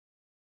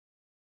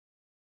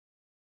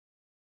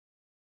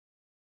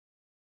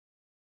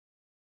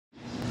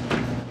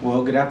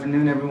Well, good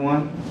afternoon,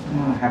 everyone.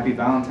 Happy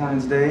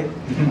Valentine's Day.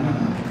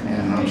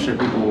 And I'm sure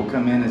people will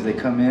come in as they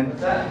come in.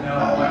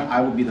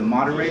 I will be the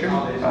moderator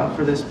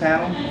for this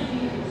panel.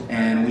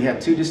 And we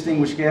have two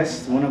distinguished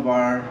guests. One of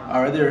our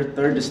other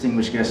third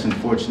distinguished guest,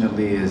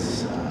 unfortunately,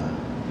 is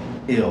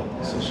ill,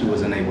 so she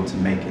wasn't able to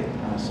make it.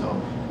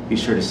 So be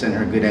sure to send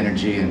her good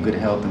energy and good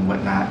health and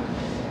whatnot.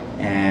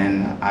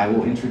 And I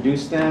will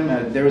introduce them.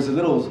 There is a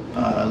little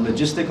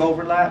logistic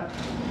overlap.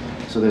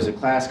 So there's a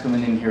class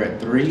coming in here at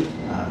 3.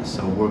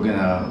 So we're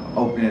gonna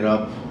open it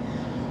up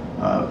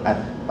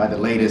by the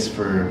latest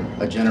for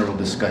a general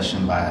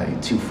discussion by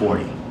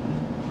 2:40.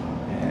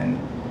 And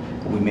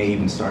we may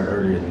even start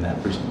earlier than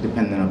that,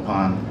 depending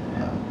upon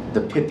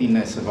the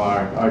pithiness of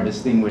our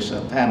distinguished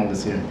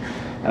panelists here.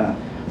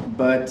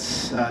 But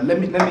let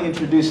me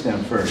introduce them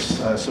first.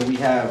 So we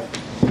have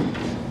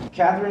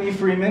Katherine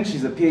Freeman.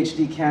 She's a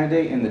PhD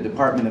candidate in the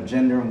Department of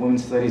Gender and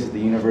Women's Studies at the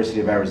University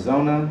of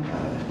Arizona.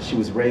 She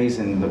was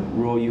raised in the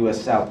rural U.S.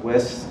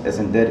 Southwest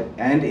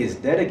and is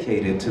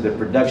dedicated to the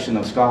production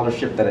of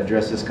scholarship that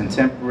addresses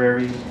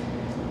contemporary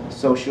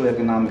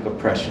socioeconomic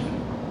oppression.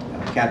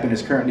 Katherine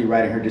is currently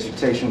writing her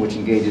dissertation, which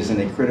engages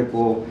in a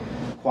critical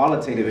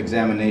qualitative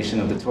examination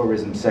of the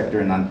tourism sector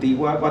in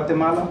Antigua,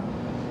 Guatemala,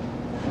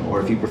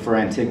 or if you prefer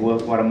Antigua,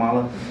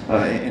 Guatemala,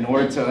 in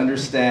order to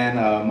understand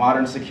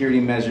modern security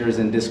measures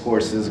and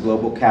discourses,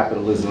 global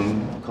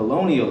capitalism,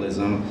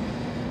 colonialism,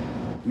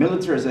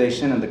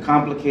 militarization, and the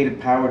complicated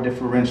power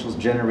differentials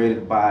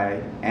generated by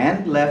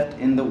and left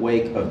in the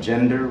wake of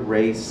gender,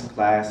 race,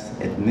 class,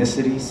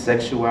 ethnicity,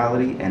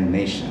 sexuality, and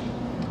nation.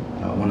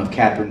 One of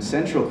Katherine's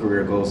central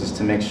career goals is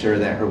to make sure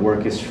that her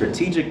work is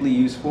strategically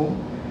useful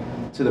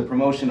to the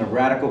promotion of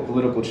radical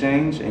political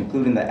change,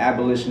 including the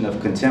abolition of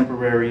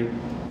contemporary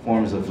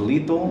forms of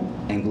lethal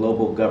and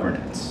global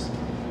governance.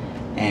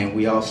 And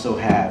we also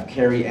have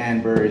Kari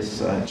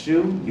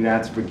Chew. You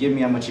have to forgive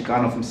me, I'm a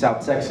Chicano from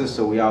South Texas,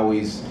 so we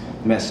always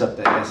mess up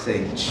the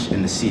SH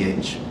and the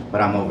CH, but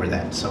I'm over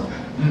that. So,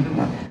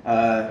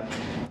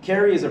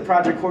 Kari is a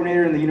project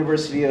coordinator in the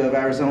University of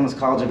Arizona's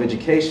College of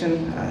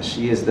Education.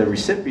 She is the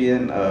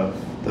recipient of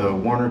the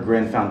Warner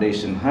Gren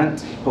Foundation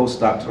Hunt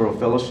postdoctoral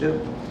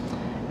fellowship.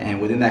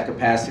 And within that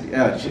capacity,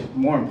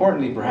 more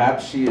importantly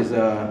perhaps, she is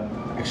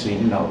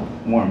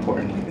more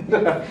importantly,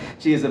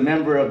 she is a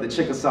member of the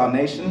Chickasaw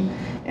Nation,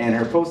 and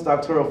her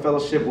postdoctoral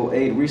fellowship will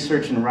aid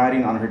research and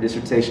writing on her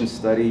dissertation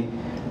study,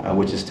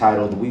 which is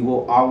titled, "We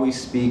Will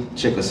Always Speak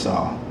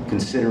Chickasaw,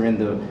 Considering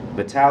the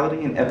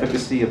Vitality and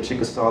Efficacy of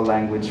Chickasaw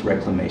Language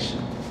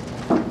Reclamation."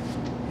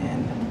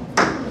 And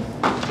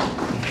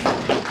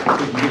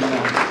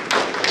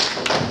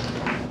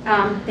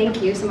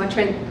thank you so much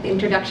for the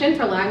introduction,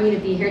 for allowing me to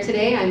be here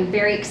today. I'm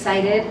very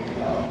excited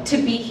to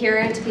be here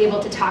and to be able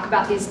to talk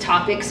about these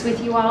topics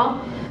with you all,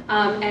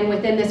 and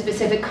within the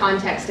specific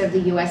context of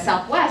the U.S.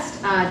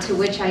 Southwest, to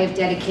which I have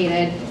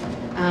dedicated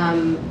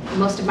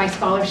most of my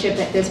scholarship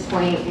at this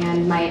point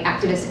and my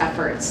activist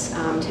efforts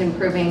to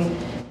improving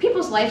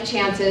people's life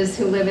chances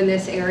who live in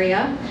this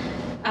area.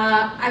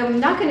 I'm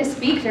not going to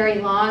speak very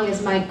long,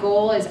 as my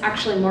goal is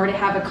actually more to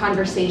have a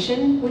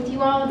conversation with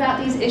you all about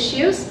these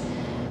issues.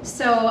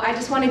 So I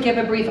just want to give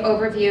a brief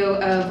overview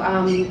of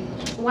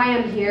why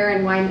I'm here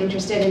and why I'm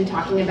interested in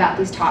talking about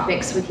these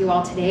topics with you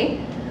all today.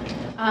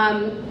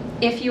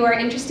 If you are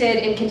interested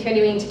in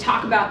continuing to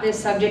talk about this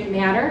subject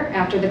matter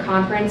after the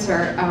conference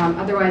or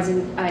otherwise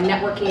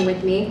networking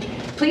with me,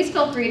 please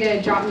feel free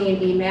to drop me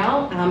an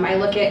email. I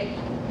look at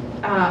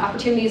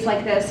opportunities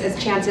like this as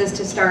chances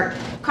to start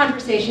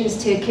conversations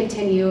to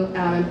continue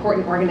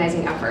important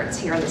organizing efforts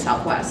here in the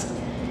Southwest.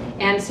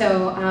 And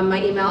so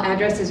my email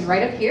address is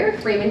right up here,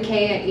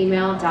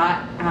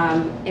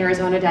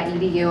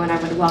 freemank@email.arizona.edu, and I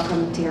would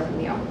welcome to hear from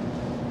you.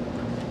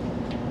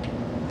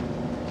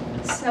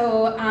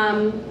 So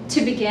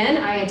to begin,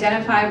 I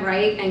identify,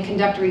 write, and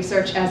conduct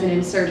research as an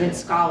insurgent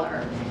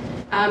scholar.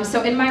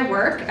 So in my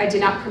work, I do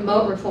not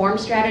promote reform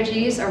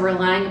strategies or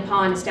relying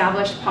upon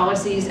established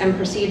policies and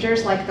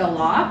procedures like the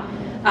law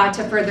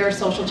to further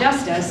social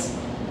justice.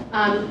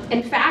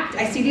 In fact,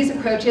 I see these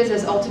approaches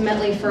as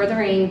ultimately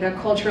furthering the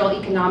cultural,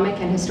 economic,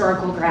 and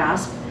historical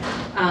grasp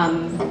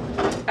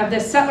of the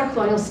settler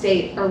colonial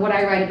state, or what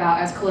I write about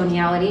as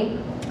coloniality.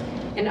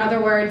 In other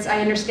words, I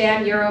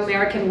understand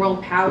Euro-American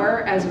world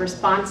power as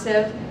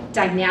responsive,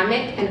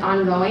 dynamic, and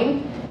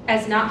ongoing,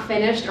 as not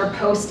finished or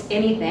post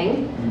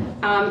anything,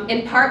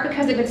 in part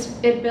because of its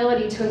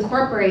ability to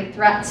incorporate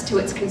threats to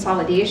its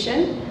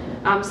consolidation,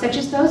 such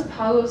as those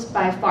posed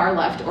by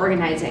far-left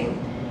organizing.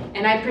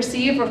 And I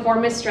perceive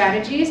reformist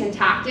strategies and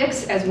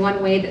tactics as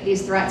one way that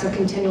these threats are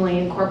continually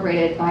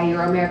incorporated by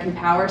Euro-American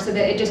power, so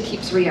that it just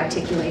keeps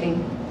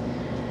re-articulating.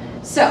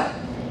 So,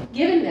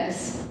 given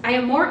this, I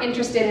am more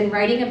interested in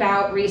writing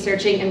about,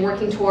 researching, and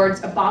working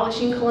towards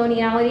abolishing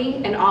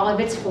coloniality in all of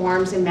its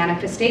forms and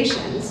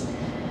manifestations.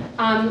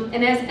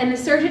 And as an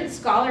insurgent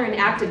scholar and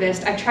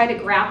activist, I try to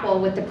grapple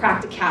with the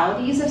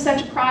practicalities of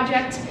such a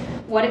project,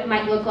 what it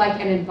might look like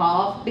and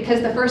involve,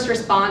 because the first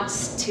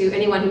response to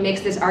anyone who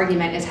makes this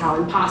argument is how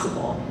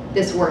impossible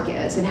this work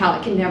is and how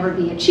it can never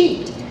be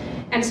achieved.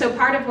 And so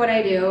part of what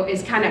I do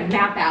is kind of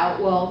map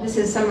out, well, this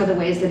is some of the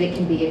ways that it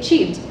can be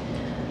achieved.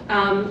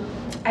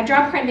 I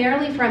draw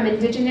primarily from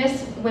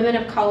indigenous, women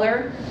of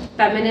color,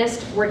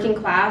 feminist, working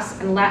class,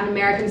 and Latin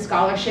American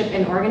scholarship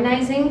and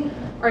organizing,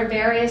 or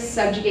various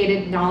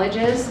subjugated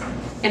knowledges,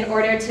 in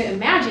order to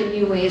imagine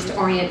new ways to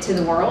orient to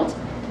the world.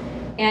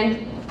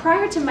 And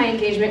prior to my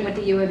engagement with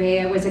the U of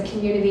A, I was a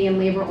community and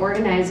labor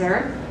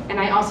organizer, and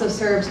I also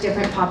served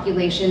different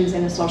populations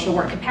in a social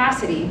work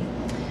capacity.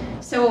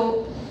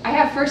 So I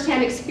have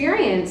firsthand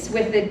experience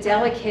with the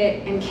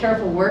delicate and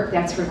careful work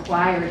that's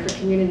required for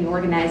community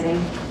organizing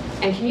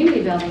and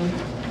community building.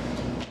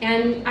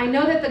 And I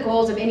know that the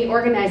goals of any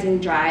organizing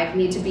drive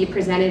need to be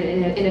presented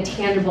in a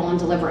tangible and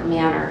deliberate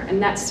manner,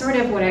 and that's sort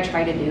of what I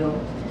try to do.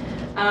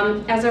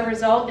 As a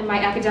result, in my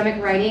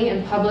academic writing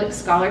and public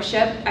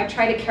scholarship, I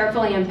try to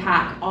carefully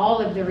unpack all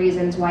of the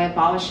reasons why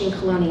abolishing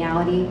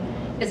coloniality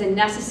is a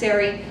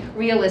necessary,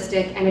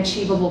 realistic, and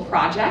achievable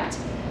project,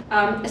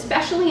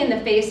 especially in the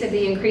face of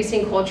the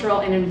increasing cultural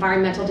and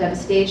environmental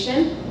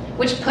devastation,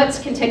 which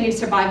puts continued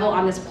survival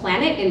on this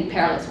planet in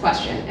perilous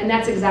question. And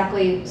that's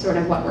exactly sort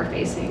of what we're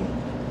facing.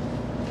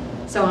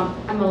 So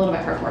I'm a little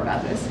bit hardcore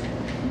about this.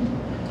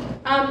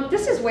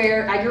 This is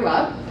where I grew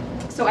up.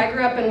 So I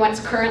grew up in what's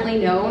currently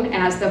known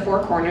as the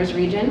Four Corners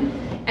region.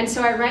 And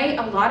so I write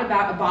a lot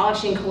about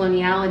abolishing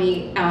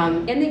coloniality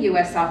in the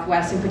US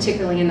Southwest, and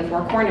particularly in the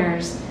Four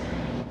Corners.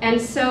 And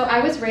so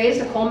I was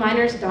raised a coal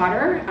miner's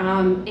daughter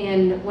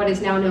in what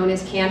is now known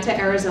as Cuate,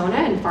 Arizona,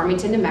 and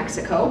Farmington, New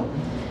Mexico.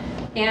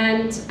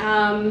 And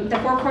the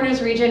Four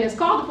Corners region is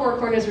called the Four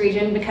Corners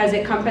region because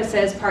it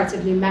encompasses parts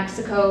of New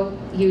Mexico,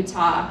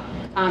 Utah,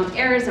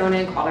 Arizona,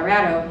 and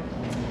Colorado.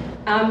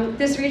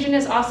 This region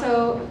is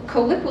also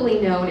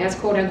colloquially known as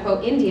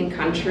quote-unquote Indian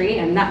country,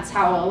 and that's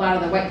how a lot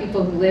of the white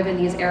people who live in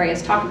these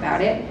areas talk about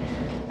it,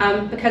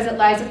 because it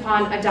lies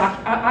upon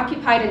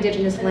occupied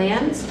indigenous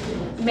lands.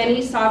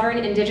 Many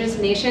sovereign indigenous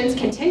nations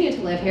continue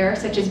to live here,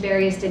 such as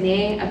various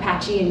Dene,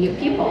 Apache, and Ute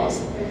peoples.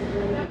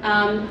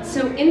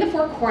 So in the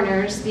Four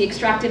Corners, the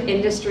extractive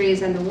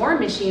industries and the war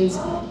machines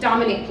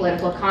dominate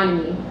political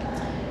economy.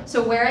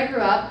 So where I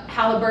grew up,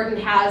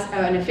 Halliburton has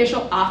an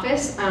official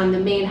office on the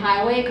main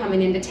highway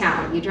coming into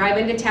town. You drive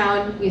into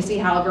town, you see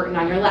Halliburton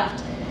on your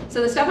left.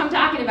 So the stuff I'm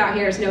talking about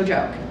here is no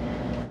joke.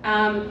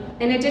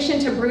 In addition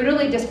to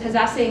brutally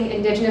dispossessing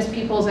indigenous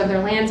peoples of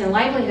their lands and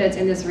livelihoods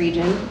in this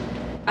region,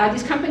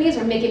 these companies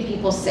are making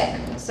people sick.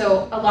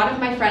 So a lot of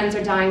my friends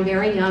are dying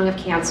very young of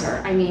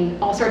cancer. I mean,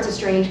 all sorts of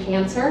strange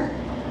cancer.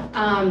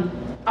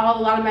 A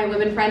lot of my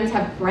women friends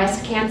have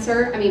breast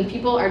cancer. I mean,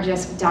 people are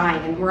just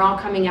dying, and we're all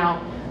coming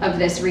out of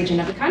this region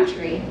of the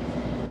country.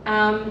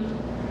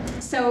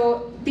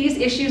 So these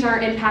issues are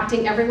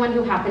impacting everyone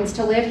who happens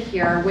to live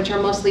here, which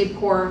are mostly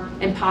poor,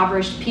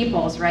 impoverished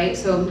peoples, right?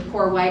 So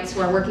poor whites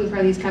who are working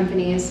for these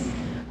companies,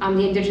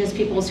 the indigenous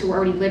peoples who are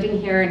already living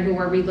here and who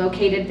were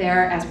relocated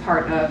there as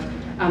part of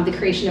the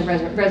creation of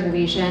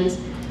reservations,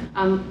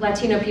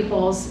 Latino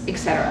peoples,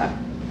 etc.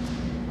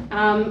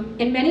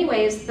 In many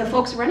ways, the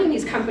folks running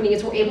these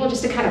companies were able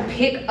just to kind of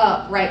pick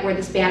up right where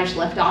the Spanish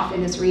left off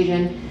in this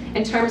region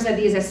in terms of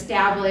these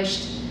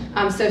established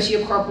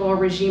sociocorporal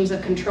regimes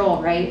of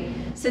control, right?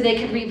 So they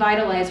could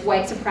revitalize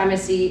white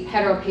supremacy,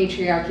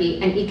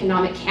 heteropatriarchy, and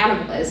economic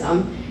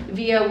cannibalism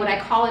via what I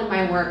call in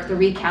my work the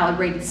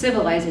recalibrated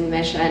civilizing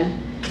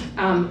mission,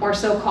 or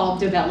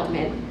so-called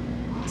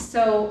development.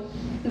 So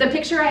the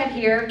picture I have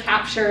here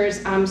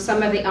captures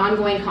some of the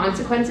ongoing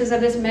consequences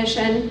of this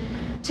mission,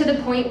 to the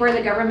point where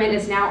the government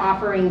is now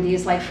offering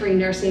these like free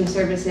nursing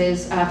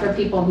services for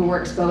people who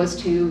were exposed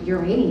to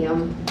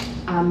uranium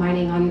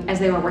mining as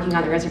they were working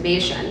on the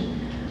reservation.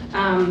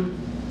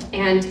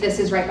 And this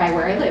is right by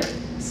where I live.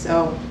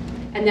 So,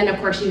 and then of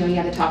course, you know, you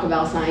have the Taco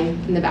Bell sign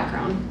in the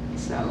background.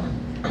 So,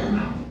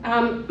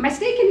 my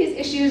stake in these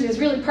issues is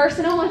really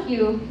personal if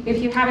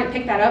you haven't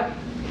picked that up.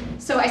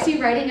 So I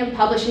see writing and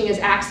publishing as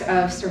acts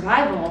of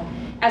survival,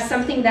 as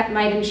something that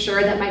might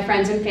ensure that my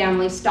friends and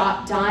family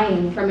stop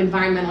dying from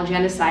environmental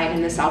genocide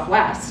in the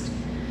Southwest.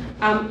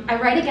 I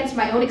write against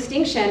my own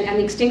extinction and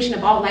the extinction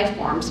of all life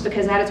forms,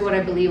 because that is what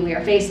I believe we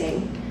are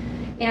facing.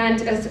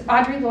 And as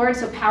Audre Lorde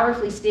so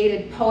powerfully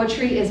stated,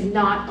 poetry is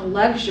not a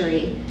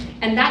luxury.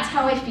 And that's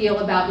how I feel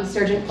about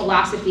insurgent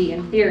philosophy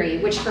and theory,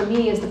 which for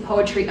me is the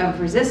poetry of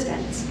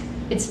resistance.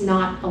 It's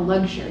not a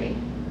luxury.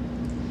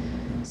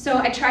 So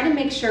I try to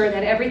make sure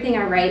that everything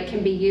I write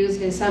can be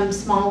used in some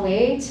small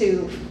way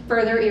to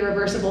further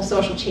irreversible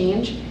social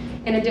change,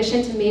 in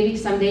addition to maybe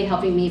someday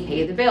helping me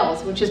pay the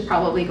bills, which is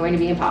probably going to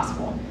be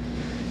impossible.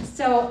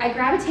 So I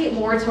gravitate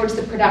more towards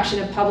the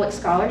production of public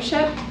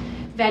scholarship,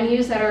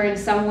 venues that are in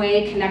some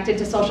way connected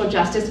to social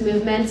justice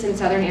movements in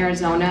Southern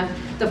Arizona,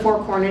 the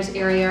Four Corners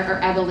area, or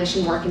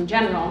abolition work in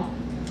general.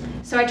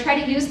 So I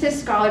try to use this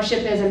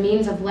scholarship as a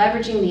means of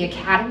leveraging the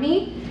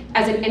academy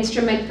as an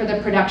instrument for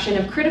the production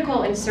of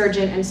critical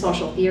insurgent and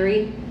social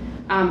theory.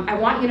 I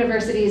want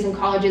universities and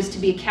colleges to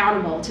be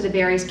accountable to the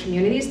various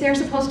communities they're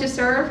supposed to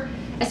serve,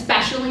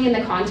 especially in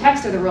the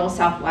context of the rural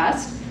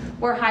Southwest,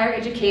 where higher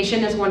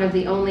education is one of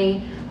the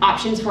only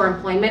options for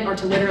employment or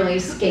to literally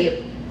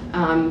escape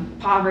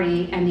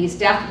poverty and these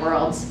death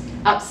worlds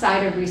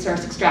outside of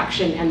resource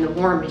extraction and the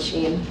war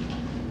machine.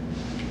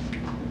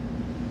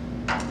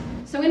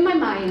 So in my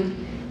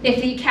mind,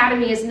 if the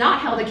academy is not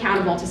held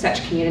accountable to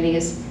such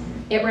communities,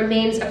 it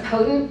remains a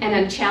potent and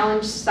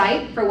unchallenged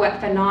site for what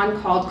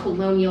Fanon called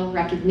colonial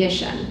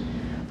recognition,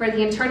 for the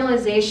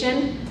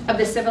internalization of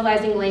the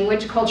civilizing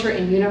language, culture,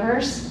 and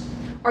universe,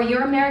 or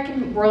your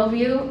American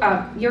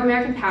worldview, your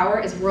American power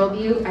is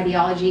worldview,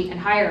 ideology, and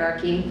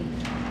hierarchy.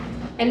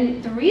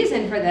 And the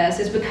reason for this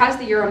is because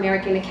the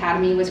Euro-American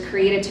Academy was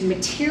created to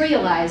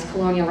materialize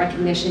colonial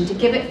recognition, to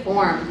give it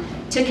form,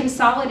 to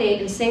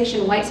consolidate and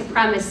sanction white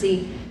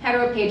supremacy,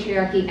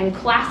 heteropatriarchy, and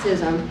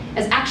classism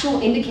as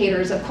actual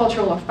indicators of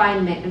cultural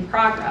refinement and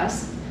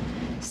progress.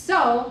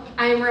 So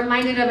I am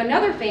reminded of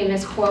another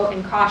famous quote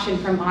and caution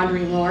from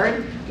Audre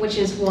Lorde, which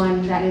is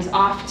one that is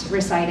oft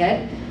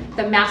recited: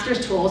 "The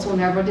master's tools will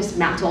never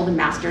dismantle the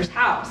master's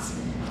house."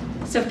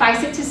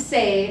 Suffice it to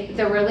say,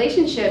 the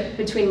relationship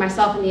between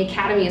myself and the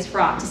academy is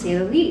fraught, to say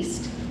the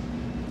least.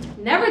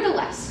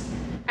 Nevertheless,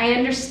 I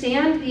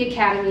understand the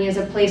academy as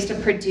a place to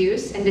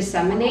produce and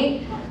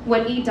disseminate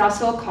what E.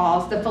 Dussel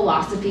calls the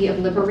philosophy of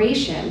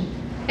liberation,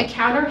 a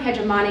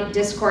counter-hegemonic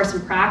discourse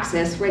and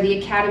praxis where the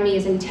academy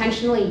is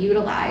intentionally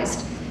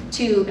utilized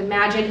to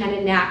imagine and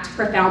enact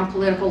profound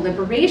political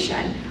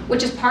liberation,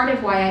 which is part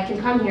of why I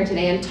can come here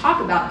today and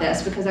talk about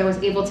this, because I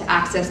was able to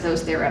access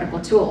those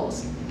theoretical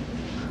tools.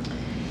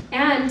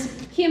 And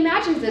he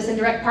imagines this in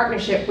direct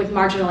partnership with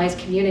marginalized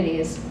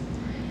communities.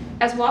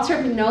 As Walter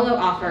Mignolo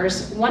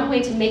offers, one way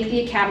to make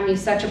the academy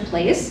such a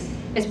place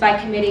is by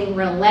committing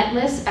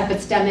relentless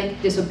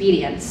epistemic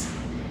disobedience,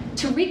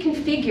 to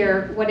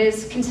reconfigure what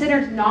is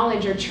considered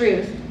knowledge or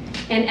truth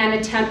in an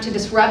attempt to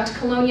disrupt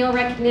colonial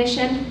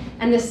recognition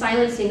and the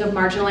silencing of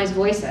marginalized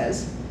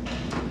voices.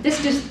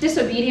 This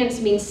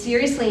disobedience means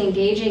seriously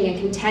engaging and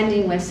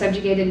contending with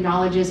subjugated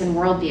knowledges and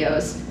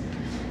worldviews,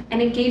 an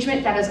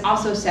engagement that is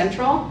also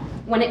central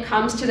when it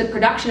comes to the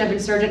production of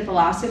insurgent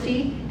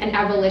philosophy and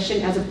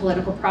abolition as a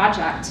political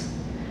project.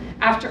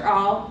 After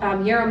all,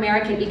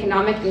 Euro-American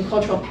economic and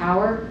cultural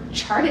power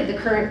charted the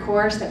current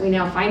course that we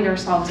now find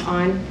ourselves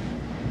on.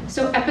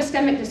 So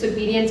epistemic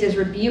disobedience is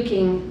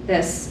rebuking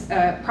this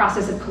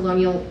process of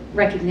colonial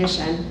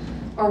recognition,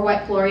 or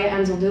what Gloria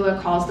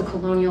Anzaldúa calls the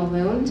colonial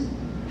wound,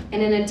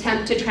 in an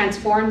attempt to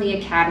transform the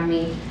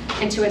academy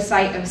into a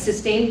site of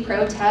sustained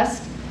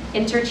protest,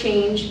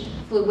 interchange,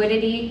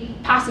 fluidity,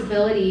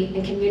 possibility,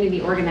 and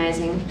community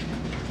organizing.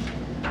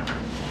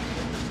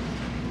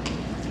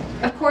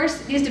 Of course,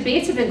 these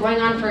debates have been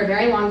going on for a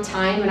very long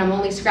time, and I'm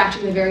only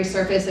scratching the very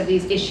surface of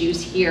these issues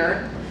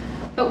here.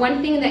 But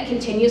one thing that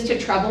continues to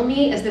trouble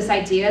me is this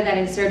idea that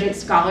insurgent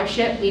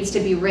scholarship needs to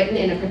be written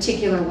in a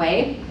particular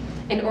way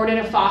in order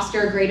to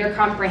foster greater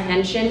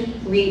comprehension,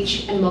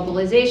 reach, and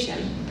mobilization.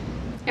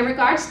 In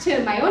regards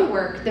to my own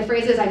work, the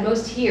phrases I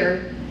most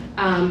hear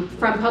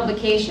from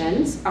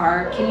publications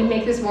are, "Can you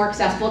make this more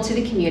accessible to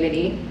the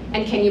community?"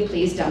 and "Can you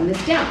please dumb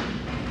this down?"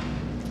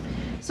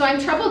 So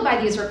I'm troubled by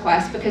these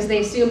requests because they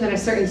assume that a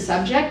certain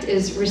subject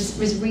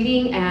is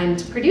reading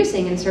and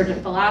producing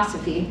insurgent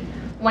philosophy,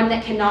 one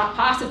that cannot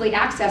possibly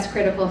access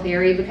critical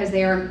theory because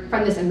they are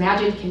from this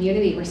imagined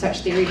community where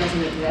such theory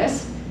doesn't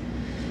exist.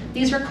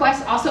 These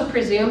requests also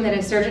presume that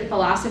insurgent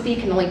philosophy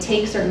can only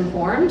take certain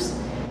forms: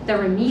 the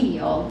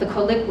remedial, the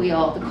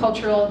colloquial, the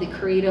cultural, the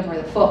creative, or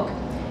the folk.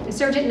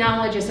 Insurgent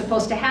knowledge is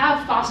supposed to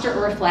have, foster,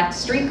 or reflect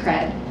street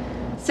cred.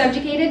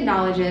 Subjugated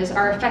knowledges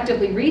are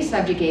effectively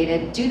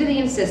re-subjugated due to the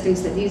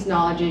insistence that these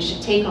knowledges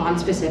should take on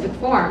specific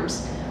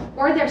forms,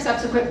 or their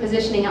subsequent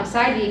positioning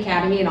outside the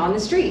academy and on the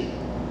street.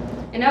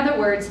 In other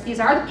words, these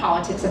are the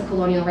politics of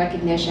colonial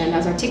recognition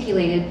as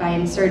articulated by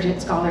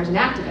insurgent scholars and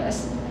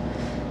activists.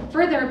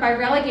 Further, by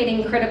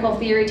relegating critical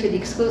theory to the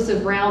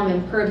exclusive realm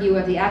and purview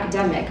of the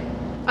academic,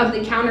 of the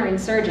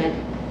counterinsurgent,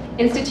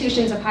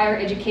 institutions of higher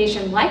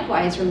education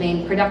likewise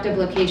remain productive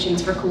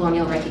locations for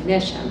colonial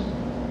recognition.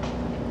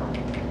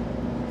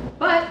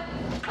 But,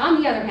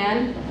 on the other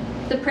hand,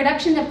 the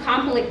production of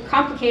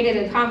complicated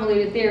and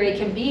convoluted theory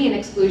can be an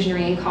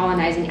exclusionary and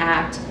colonizing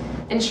act,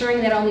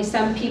 ensuring that only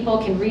some people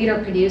can read or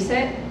produce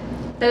it,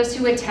 those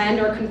who attend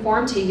or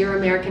conform to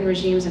Euro-American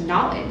regimes of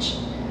knowledge,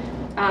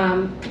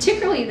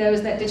 particularly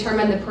those that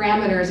determine the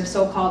parameters of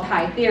so-called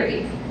high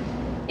theory.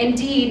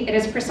 Indeed, it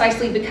is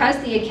precisely because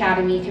the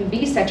academy can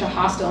be such a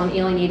hostile and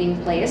alienating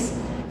place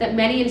that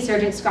many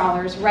insurgent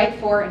scholars write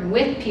for and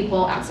with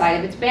people outside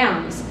of its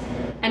bounds,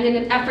 and in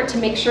an effort to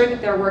make sure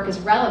that their work is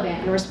relevant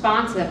and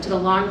responsive to the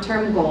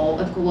long-term goal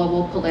of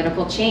global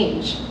political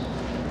change.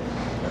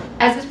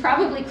 As is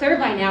probably clear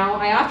by now,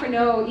 I offer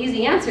no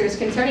easy answers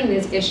concerning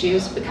these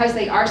issues because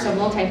they are so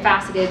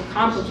multifaceted,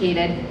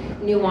 complicated,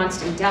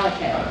 nuanced, and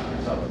delicate.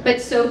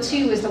 But so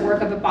too is the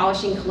work of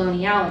abolishing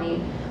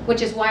coloniality,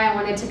 which is why I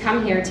wanted to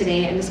come here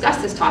today and discuss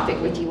this topic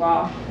with you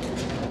all.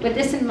 With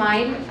this in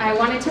mind, I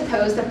wanted to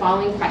pose the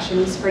following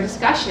questions for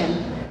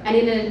discussion, and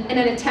in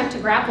an attempt to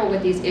grapple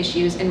with these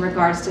issues in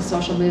regards to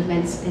social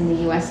movements in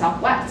the US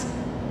Southwest.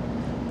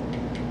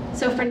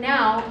 So for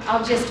now,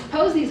 I'll just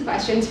pose these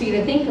questions for you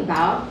to think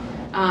about,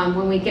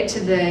 when we get to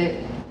the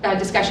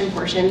discussion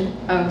portion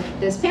of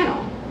this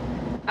panel.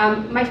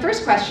 My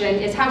first question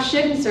is, how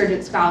should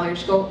insurgent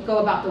scholars go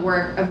about the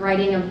work of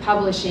writing and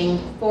publishing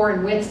for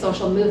and with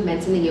social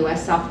movements in the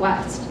U.S.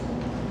 Southwest?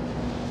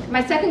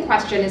 My second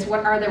question is,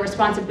 what are the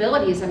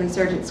responsibilities of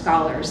insurgent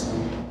scholars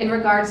in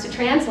regards to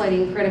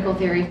translating critical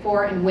theory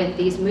for and with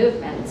these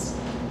movements?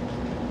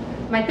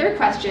 My third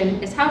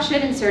question is, how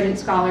should insurgent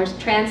scholars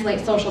translate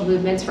social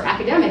movements for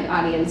academic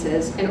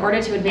audiences in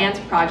order to advance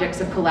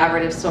projects of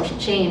collaborative social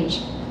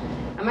change?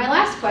 And my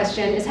last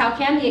question is, how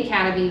can the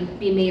Academy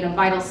be made a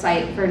vital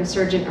site for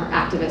insurgent or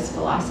activist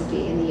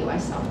philosophy in the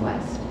U.S.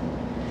 Southwest?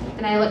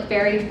 And I look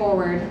very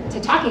forward to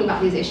talking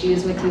about these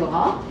issues with you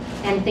all,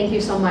 and thank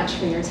you so much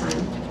for your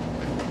time.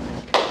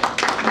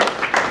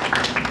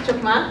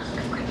 Chukma,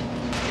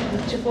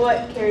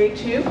 Chifot Kari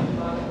Chew,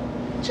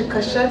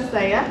 Chikashsha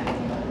Saya.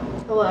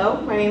 Hello,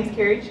 my name is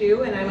Kari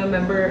Chew, and I'm a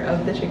member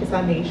of the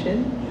Chickasaw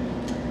Nation.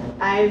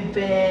 I've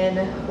been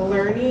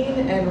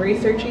learning and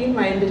researching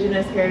my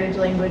indigenous heritage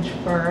language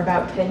for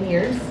about 10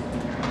 years.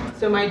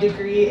 So my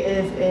degree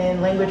is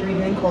in language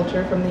reading and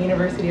culture from the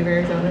University of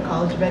Arizona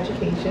College of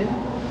Education.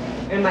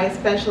 And my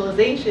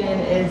specialization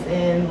is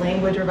in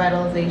language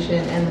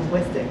revitalization and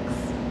linguistics.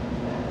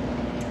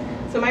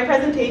 So my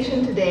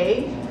presentation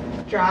today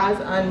draws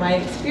on my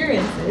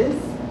experiences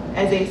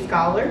as a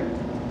scholar,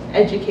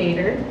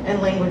 educator, and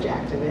language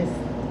activist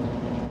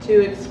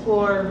to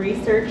explore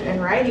research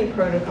and writing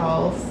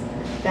protocols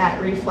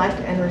that reflect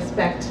and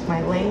respect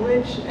my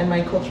language and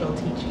my cultural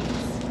teachings.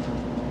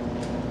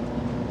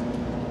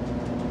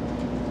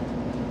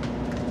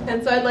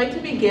 And so I'd like to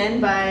begin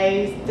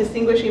by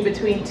distinguishing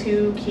between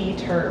two key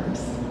terms.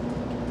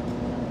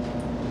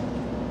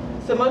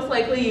 So most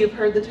likely you've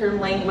heard the term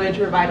language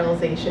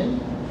revitalization,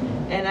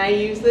 and I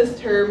use this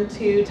term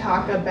to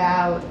talk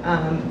about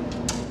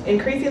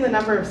increasing the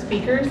number of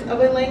speakers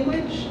of a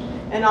language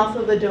and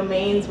also the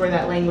domains where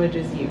that language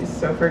is used.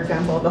 So for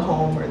example, the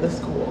home or the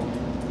school.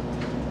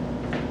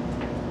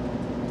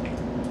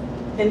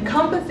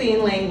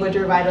 Encompassing language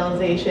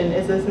revitalization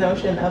is this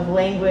notion of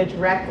language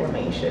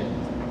reclamation.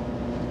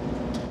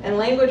 And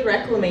language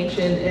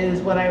reclamation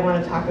is what I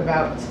want to talk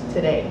about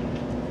today.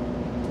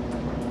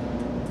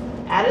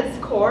 At its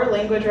core,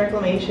 language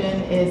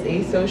reclamation is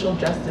a social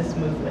justice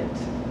movement.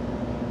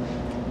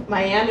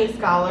 Miami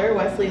scholar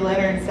Wesley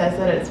Leonard says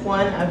that it's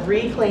one of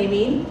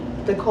reclaiming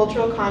the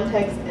cultural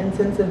context and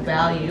sense of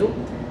value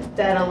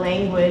that a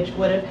language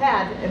would have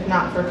had if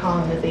not for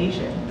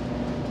colonization.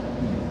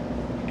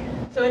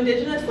 So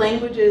indigenous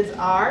languages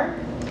are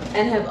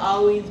and have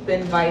always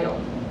been vital.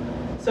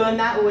 So in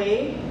that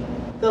way,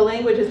 the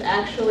language is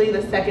actually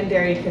the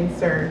secondary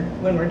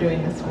concern when we're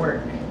doing this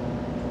work.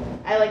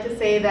 I like to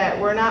say that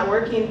we're not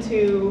working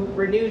to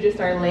renew just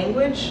our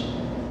language,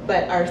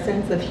 but our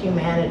sense of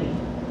humanity.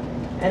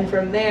 And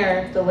from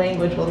there, the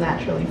language will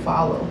naturally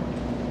follow.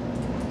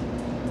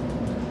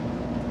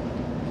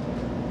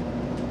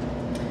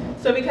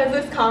 So because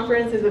this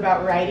conference is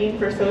about writing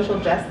for social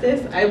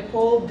justice, I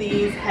pulled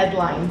these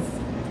headlines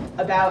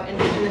about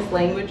indigenous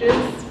languages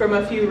from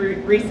a few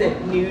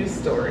recent news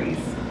stories.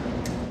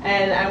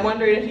 And I'm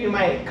wondering if you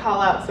might call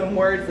out some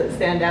words that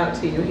stand out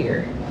to you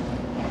here.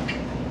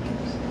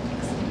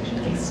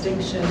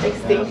 Extinction.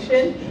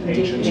 Extinction.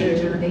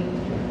 Danger.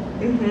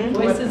 Mm-hmm.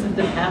 Voices of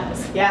the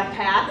past. Yeah,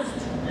 past.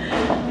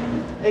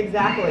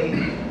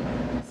 Exactly.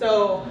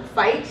 So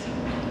fight,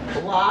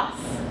 loss,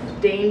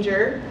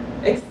 danger,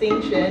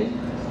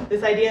 extinction,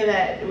 this idea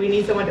that we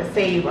need someone to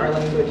save our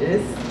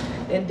languages,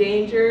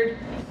 endangered,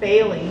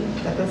 failing,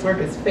 that this work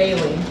is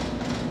failing,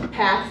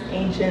 past,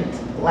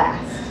 ancient,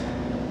 last.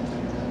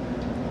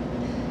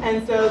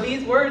 And so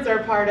these words are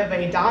part of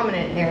a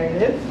dominant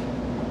narrative,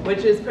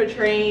 which is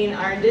portraying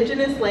our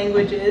indigenous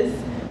languages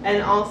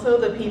and also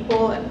the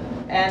people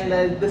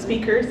and the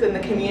speakers and the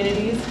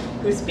communities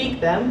who speak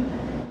them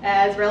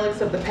as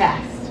relics of the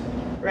past,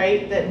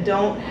 right? That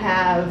don't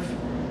have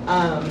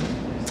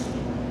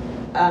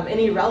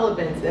any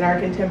relevance in our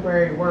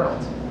contemporary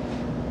world.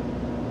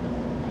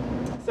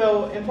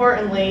 So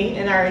importantly,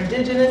 in our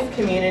indigenous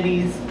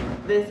communities,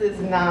 this is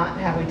not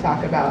how we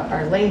talk about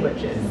our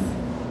languages.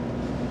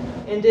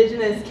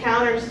 Indigenous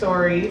counter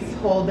stories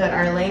hold that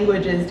our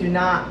languages do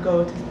not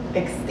go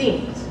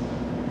extinct,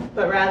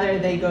 but rather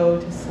they go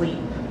to sleep.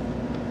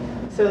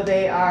 So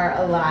they are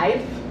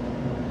alive,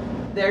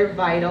 they're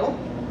vital,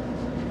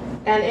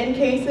 and in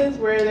cases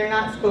where they're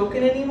not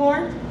spoken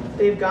anymore,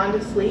 they've gone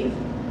to sleep,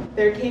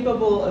 they're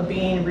capable of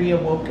being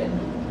reawoken.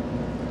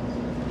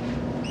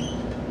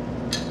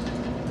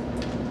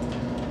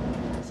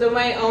 So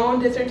my own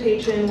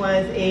dissertation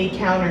was a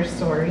counter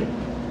story.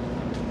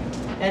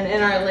 And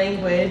in our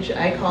language,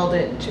 I called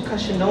it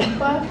Chikashsha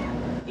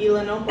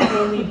Ilanompa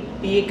Holi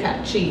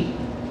Biakachi.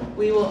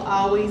 We will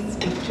always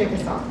speak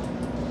Chickasaw.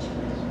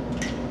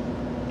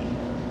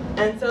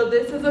 And so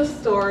this is a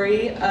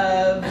story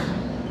of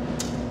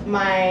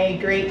my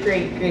three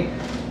greats,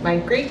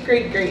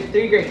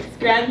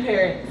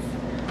 grandparents,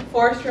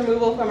 forced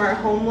removal from our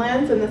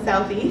homelands in the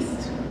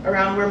southeast,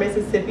 around where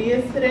Mississippi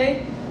is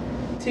today,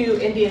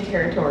 to Indian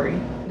Territory.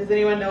 Does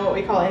anyone know what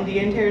we call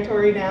Indian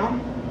Territory now?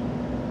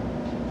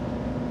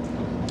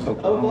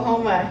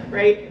 Oklahoma,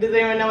 right? Does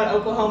anyone know what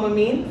Oklahoma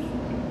means?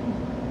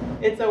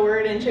 It's a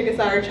word in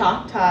Chickasaw or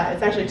Choctaw.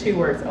 It's actually two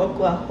words,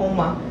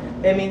 Oklahoma.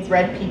 It means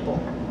red people.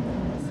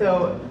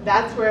 So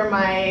that's where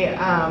my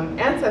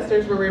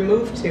ancestors were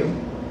removed to.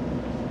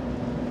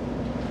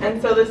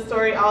 And so this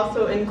story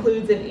also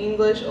includes an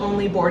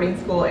English-only boarding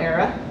school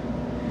era.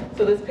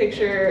 So this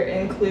picture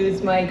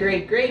includes my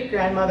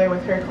great-great-grandmother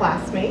with her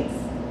classmates.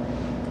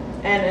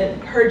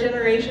 And her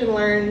generation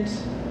learned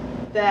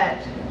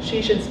that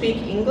she should speak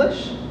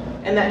English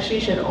and that she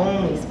should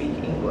only speak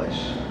English.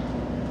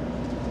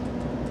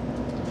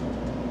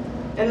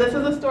 And this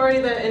is a story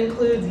that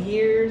includes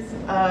years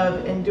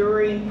of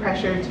enduring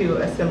pressure to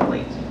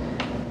assimilate.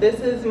 This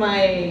is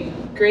my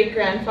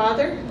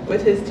great-grandfather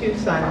with his two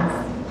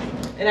sons.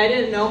 And I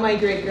didn't know my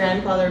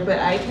great-grandfather, but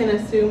I can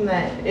assume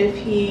that if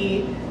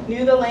he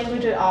knew the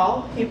language at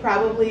all, he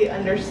probably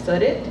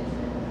understood it,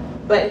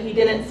 but he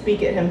didn't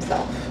speak it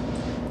himself.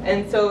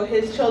 And so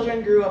his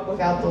children grew up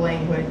without the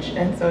language,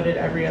 and so did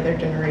every other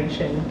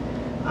generation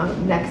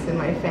next in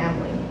my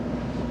family.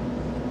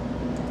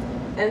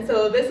 And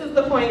so this is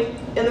the point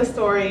in the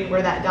story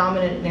where that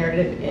dominant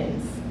narrative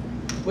ends,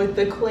 with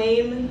the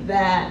claim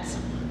that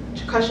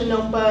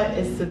Chikashsha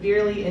is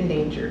severely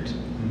endangered.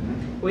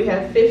 We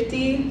have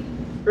 50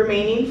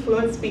 remaining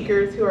fluent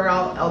speakers who are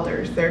all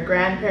elders, their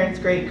grandparents,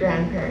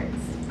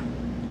 great-grandparents.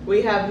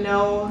 We have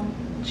no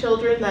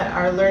children that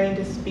are learning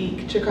to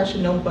speak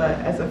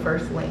Chikashsha as a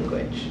first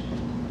language.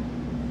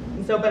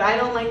 And so, but I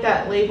don't like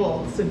that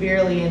label,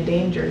 severely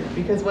endangered,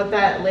 because what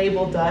that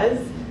label does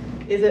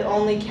is it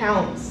only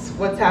counts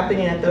what's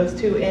happening at those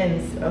two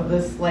ends of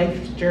this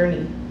life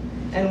journey.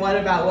 And what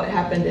about what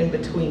happened in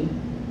between?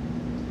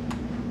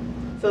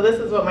 So this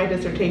is what my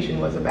dissertation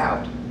was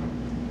about,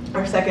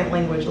 our second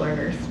language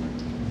learners.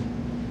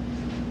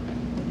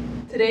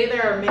 Today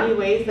there are many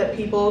ways that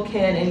people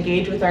can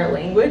engage with our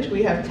language.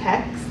 We have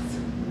texts,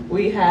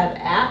 we have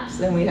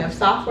apps, and we have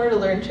software to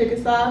learn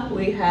Chickasaw.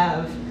 We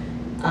have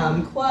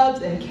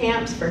clubs and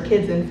camps for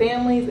kids and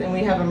families, and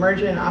we have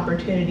emergent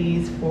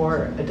opportunities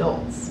for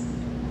adults.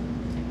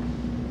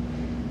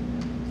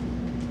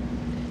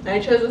 And I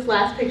chose this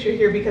last picture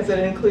here because it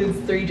includes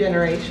 3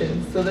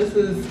 generations. So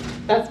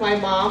that's my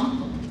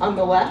mom on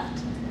the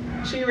left.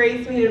 She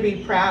raised me to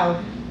be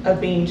proud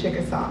of being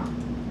Chickasaw,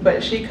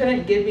 but she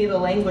couldn't give me the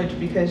language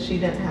because she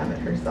didn't have it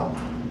herself.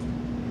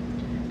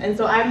 And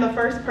so I'm the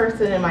first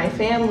person in my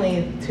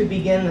family to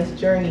begin this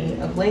journey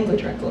of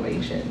language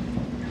reclamation.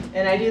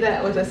 And I do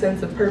that with a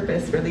sense of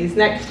purpose for these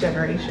next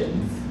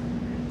generations,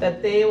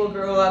 that they will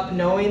grow up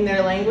knowing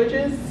their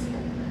languages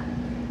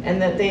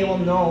and that they will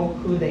know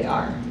who they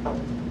are.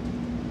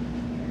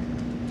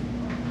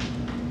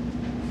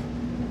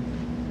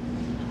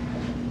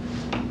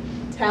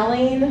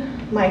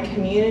 Telling my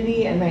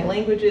community and my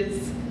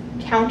language's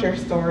counter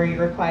story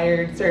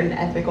required certain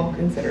ethical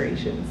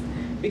considerations,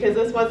 because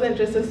this wasn't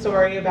just a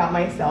story about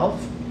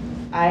myself.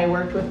 I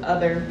worked with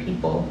other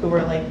people who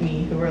were like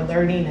me, who were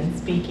learning and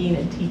speaking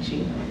and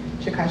teaching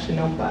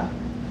Chikashsha.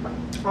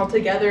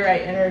 Altogether, I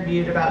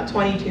interviewed about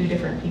 22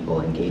 different people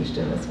engaged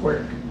in this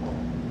work.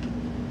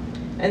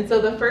 And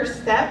so the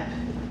first step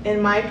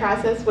in my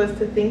process was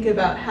to think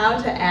about how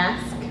to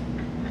ask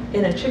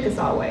in a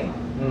Chickasaw way.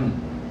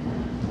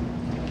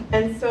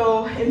 And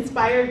so,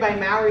 inspired by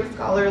Maori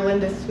scholar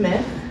Linda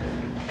Smith,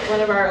 one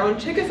of our own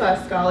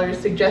Chickasaw scholars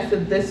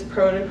suggested this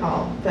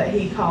protocol that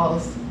he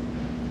calls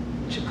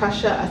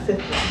Chikashsha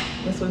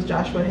Asithla. This was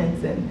Joshua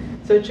Henson.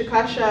 So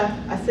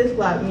Chikashsha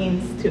Asithla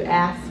means to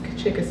ask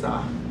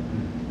Chickasaw.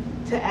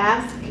 To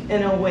ask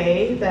in a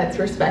way that's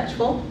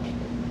respectful,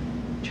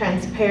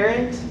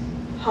 transparent,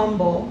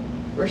 humble,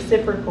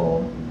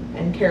 reciprocal,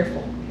 and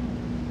careful.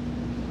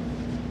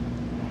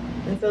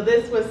 And so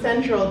this was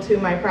central to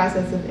my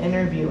process of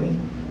interviewing.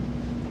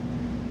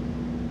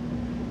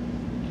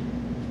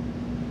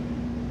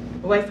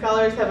 While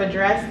scholars have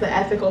addressed the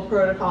ethical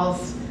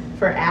protocols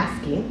for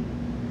asking,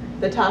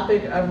 the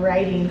topic of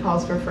writing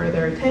calls for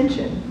further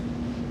attention.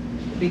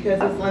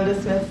 Because as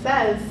Linda Smith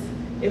says,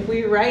 if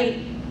we write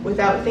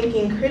without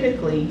thinking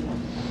critically,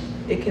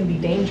 it can be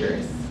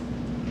dangerous.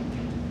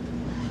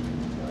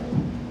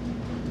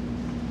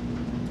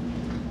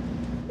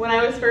 When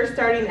I was first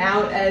starting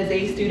out as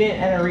a student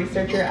and a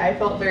researcher, I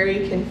felt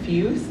very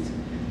confused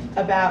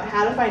about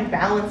how to find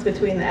balance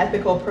between the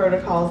ethical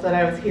protocols that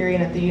I was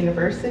hearing at the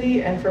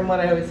university and from what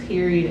I was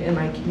hearing in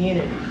my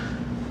community.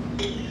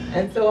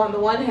 And so on the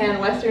one hand,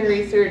 Western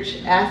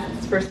research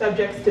asks for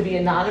subjects to be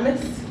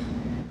anonymous,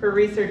 for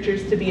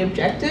researchers to be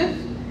objective,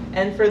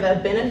 and for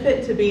the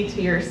benefit to be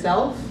to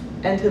yourself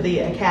and to the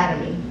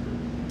academy.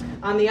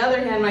 On the other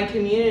hand, my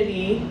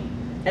community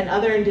and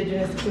other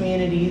indigenous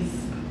communities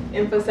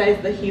emphasize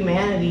the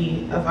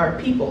humanity of our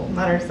people,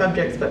 not our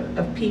subjects, but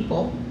of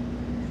people.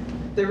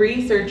 The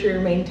researcher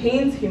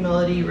maintains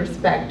humility,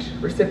 respect,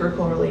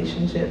 reciprocal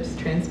relationships,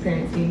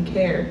 transparency, and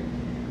care.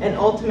 And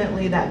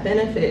ultimately, that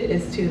benefit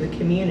is to the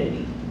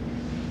community.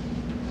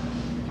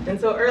 And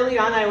so early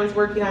on, I was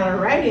working on a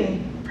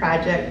writing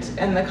project,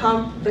 and the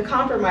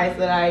compromise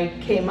that I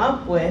came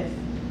up with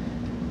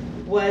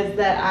was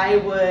that I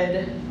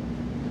would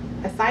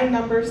assign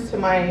numbers to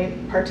my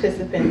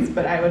participants,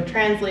 but I would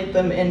translate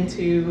them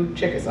into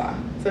Chickasaw.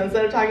 So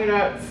instead of talking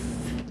about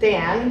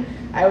Stan,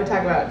 I would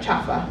talk about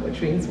Chafa, which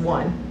means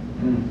one.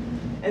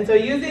 And so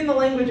using the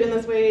language in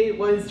this way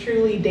was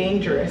truly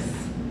dangerous,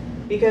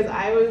 because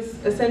I was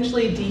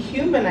essentially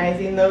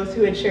dehumanizing those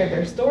who had shared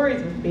their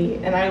stories with me,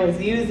 and I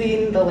was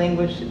using the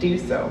language to do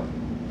so.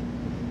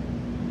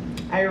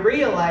 I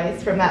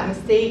realized from that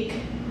mistake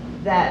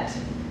that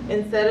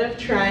instead of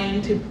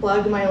trying to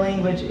plug my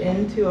language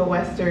into a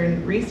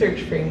Western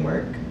research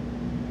framework,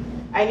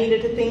 I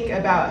needed to think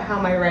about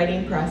how my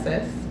writing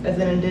process as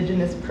an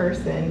Indigenous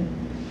person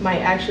might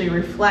actually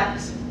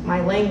reflect my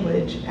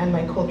language and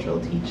my cultural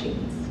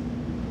teachings.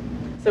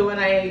 So when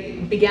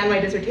I began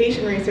my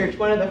dissertation research,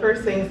 one of the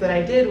first things that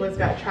I did was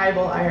got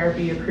tribal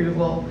IRB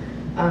approval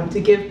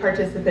to give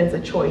participants a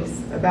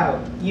choice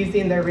about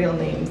using their real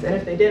names, and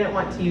if they didn't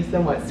want to use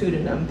them, what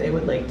pseudonym they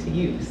would like to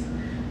use.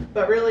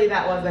 But really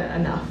that wasn't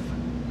enough.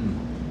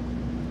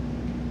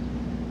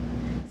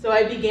 So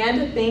I began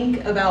to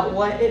think about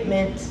what it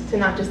meant to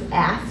not just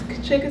ask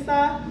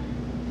Chickasaw,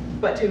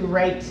 but to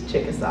write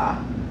Chickasaw.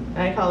 And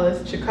I call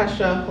this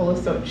Chikashsha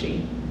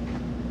holissochi.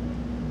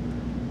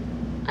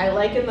 I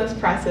liken this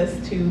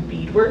process to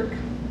beadwork,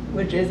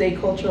 which is a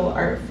cultural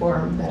art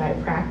form that I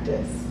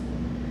practice.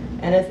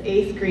 And as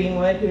Ace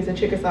Greenwood, who's a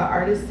Chickasaw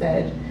artist,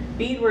 said,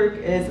 beadwork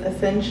is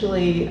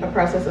essentially a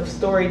process of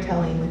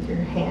storytelling with your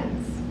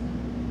hands.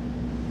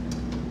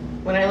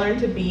 When I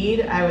learned to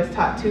bead, I was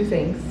taught two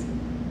things.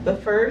 The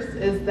first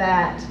is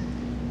that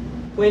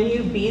when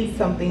you bead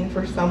something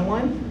for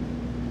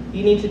someone,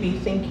 you need to be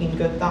thinking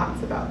good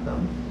thoughts about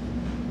them.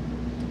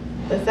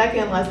 The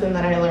second lesson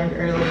that I learned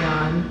early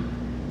on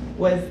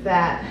was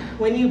that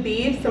when you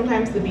bead,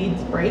 sometimes the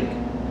beads break.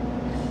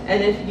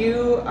 And if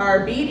you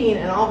are beading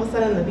and all of a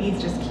sudden the beads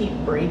just keep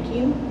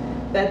breaking,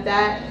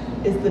 that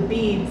is the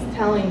beads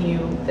telling you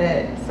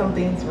that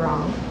something's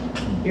wrong.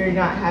 You're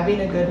not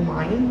having a good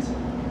mind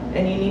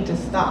and you need to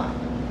stop.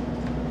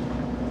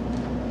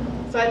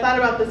 So I thought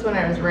about this when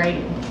I was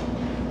writing.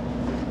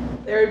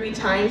 There would be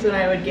times when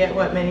I would get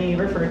what many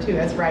refer to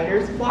as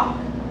writer's block.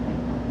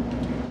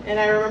 And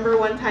I remember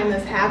one time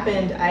this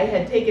happened, I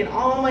had taken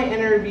all my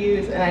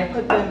interviews and I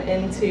put them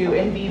into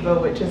In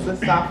Vivo, which is the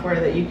software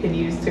that you can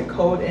use to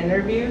code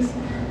interviews.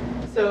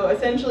 So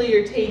essentially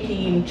you're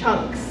taking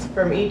chunks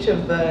from each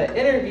of the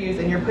interviews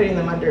and you're putting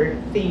them under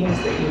themes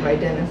that you've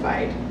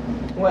identified.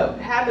 What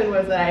happened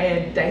was that I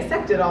had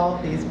dissected all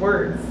of these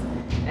words,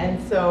 and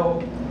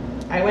so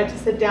I went to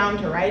sit down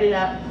to write it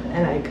up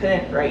and I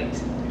couldn't write.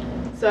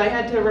 So I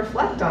had to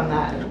reflect on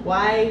that.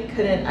 Why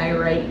couldn't I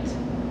write?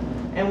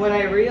 And what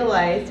I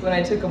realized when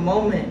I took a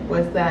moment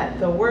was that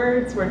the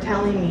words were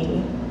telling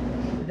me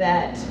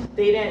that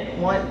they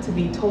didn't want to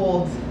be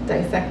told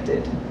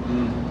dissected.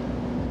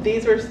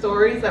 These were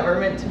stories that were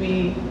meant to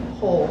be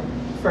whole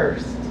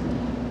first.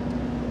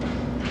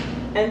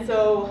 And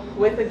so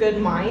with a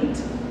good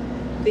mind,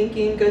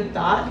 thinking good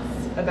thoughts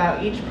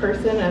about each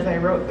person as I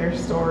wrote their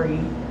story,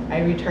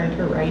 I returned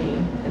to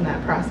writing, and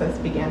that process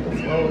began to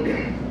flow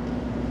again.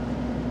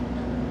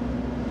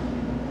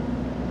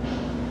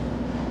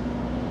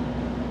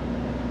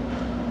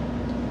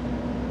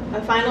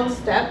 A final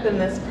step in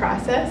this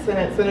process, and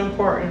it's an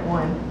important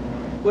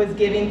one, was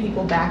giving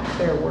people back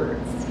their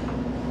words.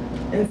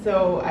 And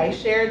so I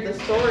shared the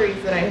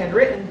stories that I had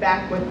written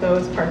back with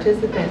those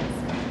participants.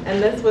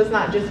 And this was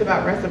not just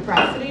about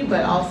reciprocity,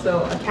 but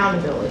also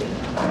accountability.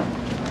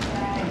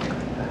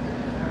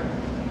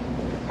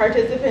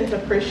 Participants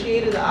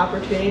appreciated the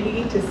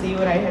opportunity to see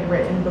what I had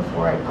written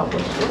before I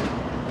published it.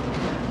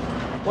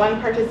 One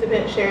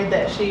participant shared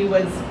that she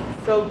was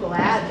so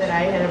glad that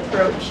I had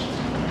approached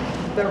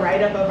the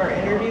write-up of our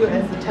interview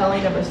as the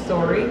telling of a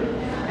story,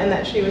 and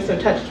that she was so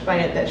touched by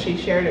it that she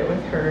shared it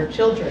with her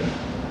children.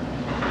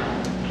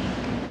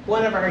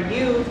 One of our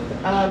youth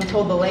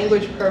told the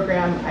language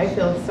program, "I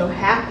feel so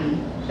happy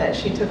that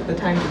she took the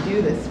time to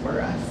do this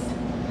for us."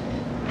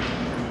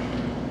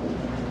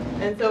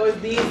 And so it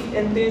was these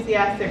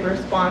enthusiastic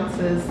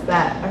responses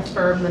that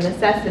affirm the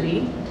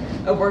necessity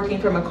of working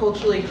from a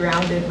culturally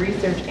grounded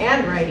research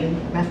and writing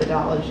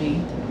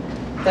methodology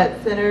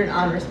that's centered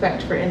on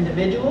respect for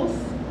individuals,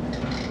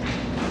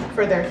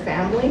 for their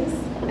families,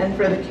 and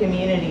for the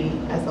community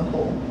as a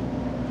whole.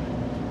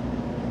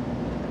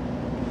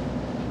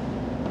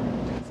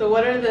 So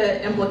what are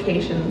the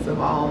implications of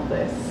all of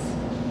this?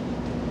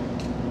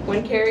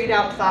 When carried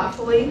out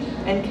thoughtfully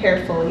and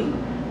carefully,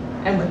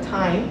 and with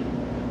time,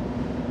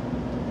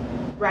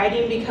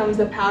 writing becomes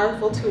a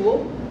powerful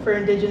tool for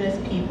Indigenous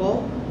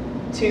people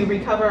to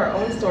recover our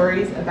own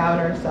stories about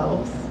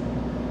ourselves,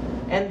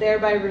 and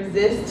thereby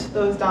resist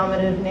those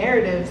dominant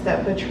narratives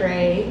that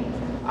portray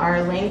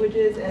our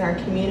languages and our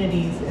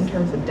communities in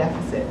terms of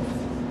deficits.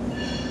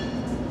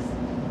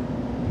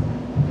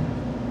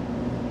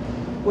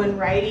 When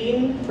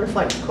writing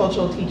reflects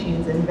cultural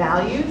teachings and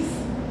values,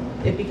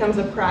 it becomes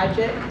a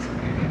project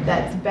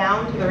that's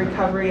bound to the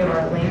recovery of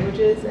our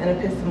languages and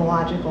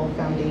epistemological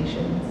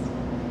foundations.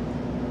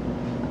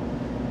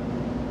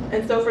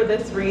 And so for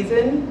this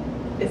reason,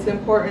 it's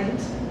important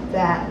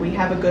that we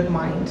have a good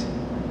mind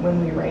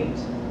when we write,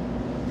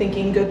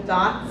 thinking good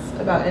thoughts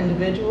about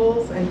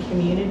individuals and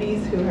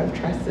communities who have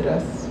trusted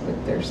us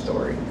with their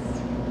stories.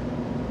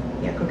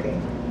 Yeah, okay.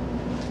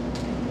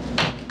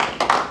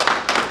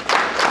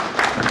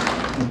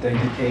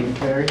 Thank you, Kate and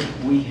Kari.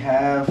 We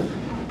have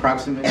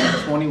approximately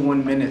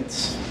 21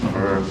 minutes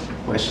for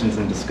questions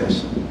and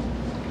discussion.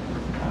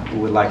 Who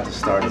would like to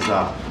start us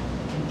off?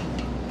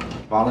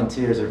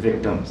 Volunteers or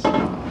victims?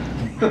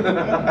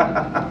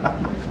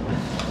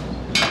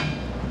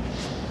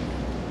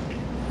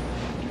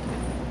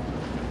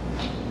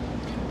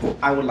 Well,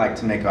 I would like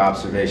to make an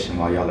observation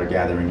while y'all are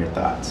gathering your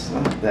thoughts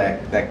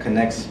that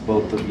connects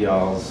both of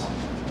y'all's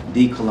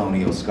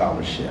decolonial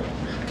scholarship.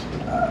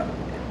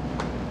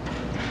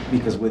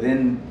 Because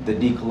within the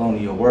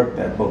decolonial work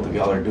that both of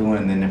y'all are doing,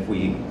 and then if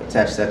we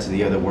attach that to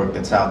the other work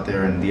that's out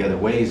there and the other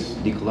ways,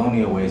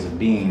 decolonial ways of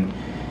being,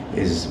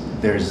 is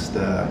there's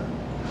the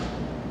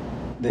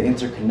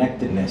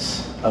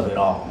interconnectedness of it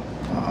all.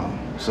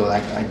 So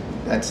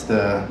that's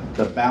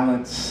the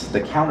balance,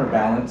 the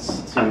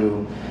counterbalance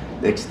to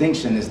the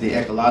extinction is the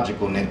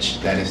ecological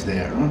niche that is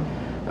there.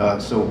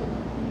 So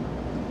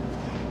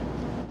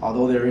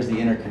although there is the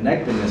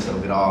interconnectedness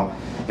of it all,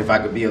 if I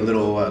could be a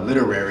little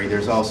literary,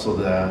 there's also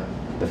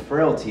the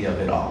frailty of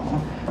it all,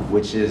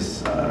 which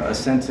is a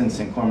sentence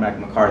in Cormac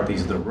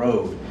McCarthy's The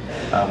Road,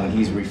 when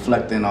he's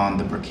reflecting on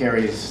the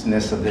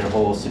precariousness of their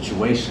whole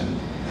situation.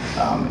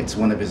 It's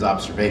one of his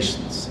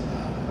observations.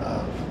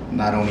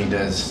 Not only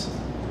does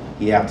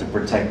he have to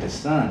protect his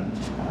son,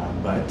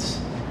 but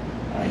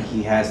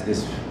he has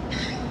this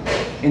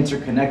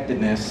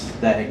interconnectedness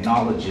that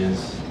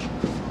acknowledges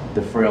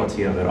the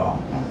frailty of it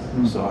all.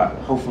 So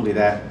hopefully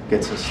that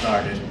gets us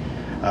started,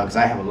 because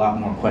I have a lot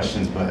more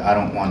questions, but I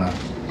don't want to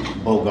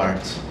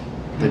bogart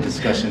the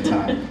discussion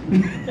time.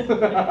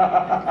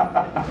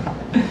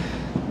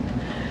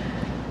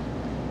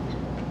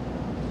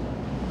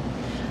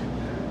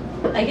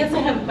 I guess I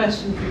have a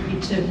question for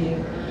each of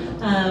you.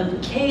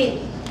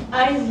 Kate,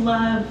 I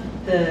love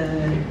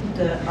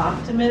the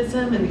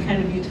optimism and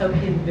kind of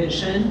utopian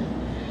vision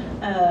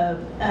of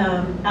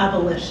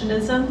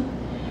abolitionism,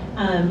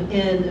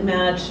 in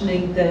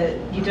imagining that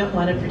you don't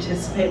want to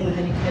participate with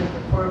any kind of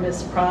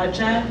reformist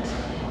project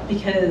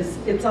because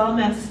it's all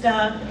messed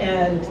up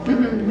and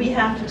we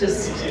have to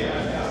just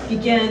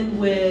begin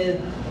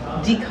with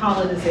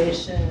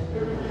decolonization,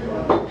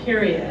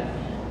 period.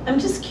 I'm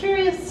just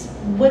curious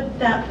what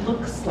that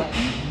looks like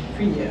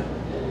for you.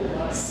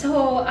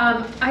 So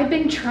I've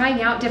been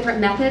trying out different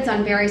methods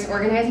on various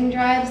organizing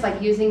drives,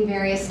 like using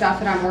various stuff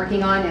that I'm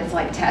working on as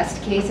like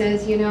test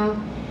cases, you know.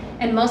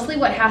 And mostly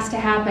what has to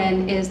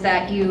happen is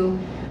that you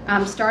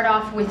start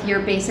off with your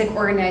basic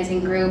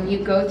organizing group,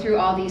 you go through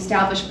all the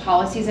established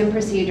policies and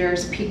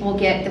procedures, people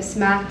get the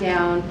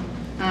smackdown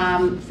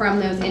from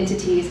those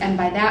entities, and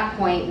by that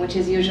point, which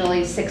is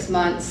usually 6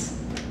 months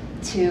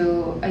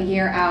to a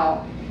year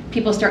out,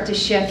 people start to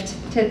shift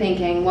to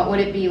thinking, what would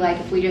it be like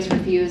if we just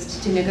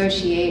refused to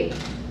negotiate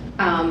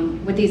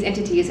with these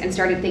entities and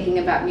started thinking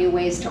about new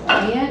ways to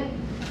orient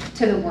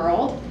to the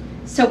world?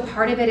 So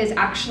part of it is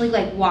actually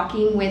like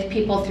walking with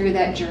people through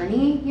that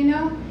journey, you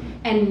know,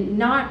 and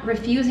not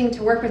refusing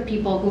to work with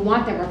people who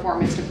want the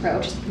reformist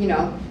approach. You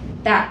know,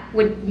 that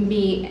would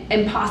be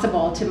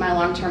impossible to my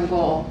long-term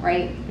goal,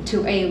 right?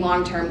 To a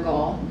long-term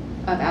goal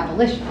of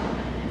abolition.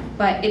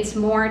 But it's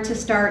more to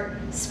start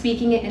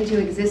speaking it into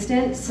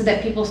existence so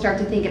that people start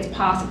to think it's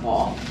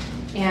possible.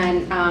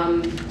 And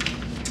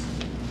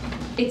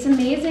it's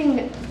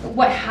amazing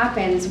what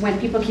happens when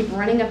people keep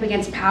running up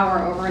against power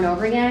over and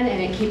over again,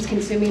 and it keeps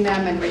consuming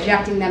them and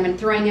rejecting them and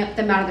throwing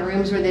them out of the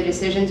rooms where the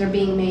decisions are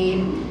being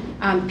made.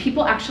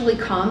 People actually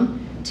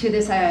come to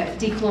this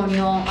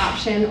decolonial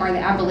option or the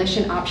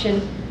abolition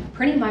option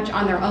pretty much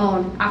on their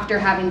own after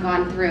having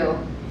gone through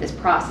this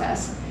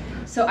process.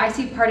 So I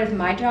see part of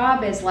my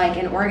job as like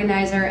an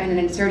organizer and an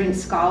insurgent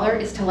scholar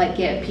is to like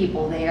get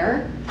people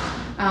there.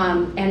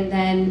 And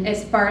then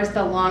as far as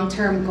the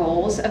long-term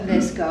goals of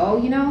this go,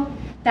 you know,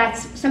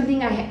 that's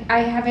something I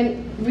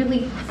haven't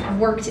really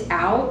worked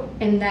out,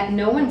 and that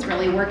no one's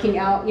really working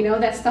out. You know,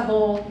 that's the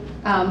whole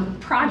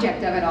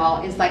project of it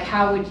all, is like,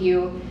 how would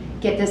you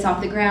get this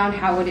off the ground?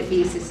 How would it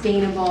be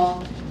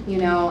sustainable? You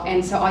know,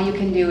 and so all you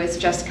can do is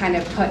just kind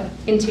of put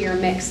into your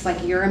mix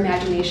like your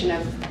imagination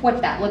of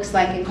what that looks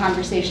like in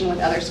conversation with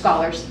other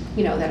scholars,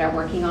 you know, that are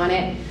working on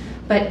it.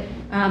 But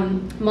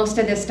most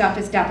of this stuff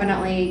is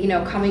definitely, you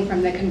know, coming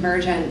from the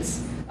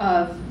convergence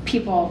of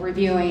people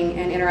reviewing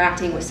and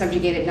interacting with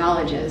subjugated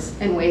knowledges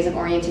and ways of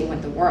orienting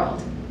with the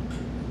world.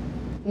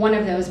 One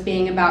of those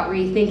being about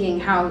rethinking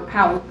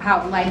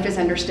how life is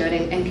understood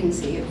and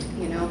conceived,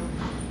 you know.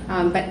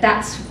 But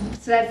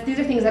these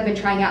are things I've been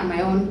trying out in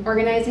my own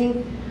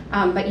organizing.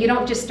 But you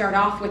don't just start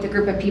off with a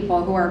group of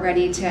people who are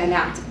ready to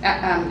enact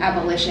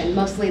abolition.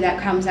 Mostly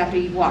that comes after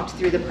you've walked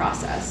through the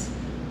process.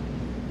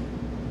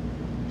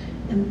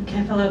 And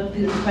can I follow up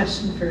with a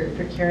question for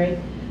Kari?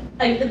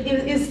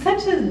 It's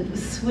such a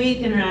sweet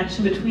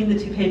interaction between the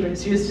two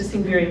papers. Yours just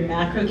seemed very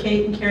macro,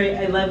 Kate, and Kari,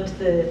 I loved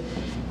the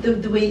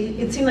way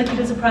it seemed like it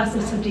is a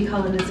process of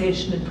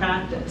decolonization in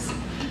practice.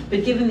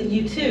 But given that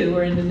you too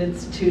are in an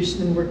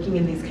institution and working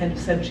in these kind of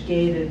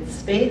subjugated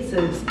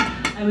spaces,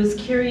 I was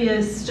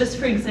curious, just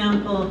for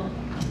example,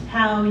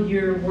 how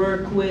your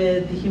work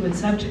with the Human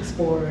Subjects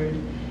Board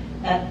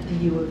at the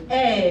U of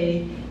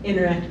A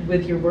interacted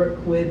with your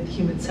work with the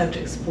Human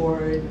Subjects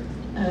Board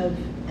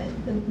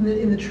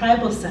in the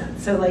tribal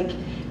sense. So like,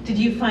 did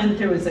you find that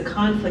there was a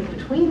conflict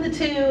between the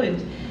two?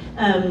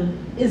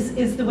 And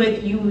is the way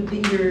that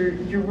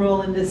your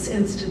role in this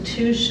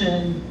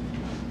institution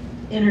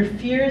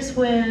interferes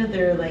with,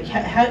 or like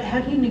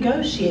how do you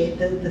negotiate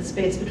the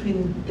space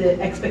between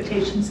the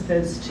expectations of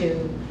those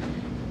two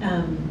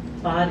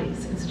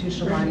bodies,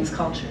 institutional bodies,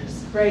 cultures?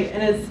 Right,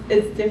 and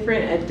it's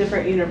different at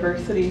different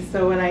universities.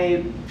 So when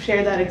I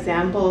shared that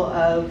example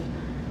of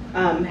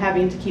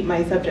having to keep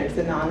my subjects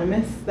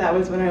anonymous, that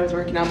was when I was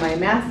working on my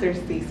master's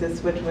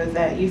thesis, which was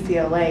at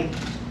UCLA.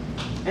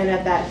 And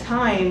at that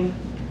time,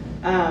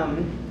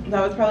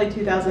 that was probably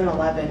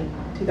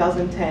 2011,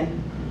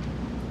 2010.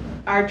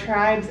 Our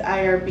tribe's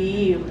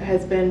IRB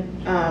has been,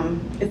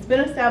 it's been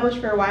established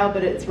for a while,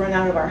 but it's run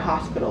out of our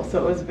hospital.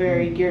 So it was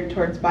very geared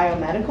towards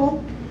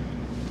biomedical.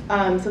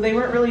 So they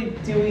weren't really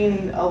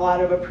doing a lot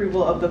of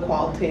approval of the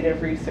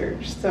qualitative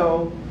research.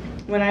 So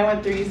when I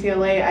went through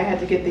UCLA, I had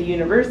to get the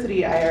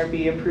university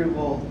IRB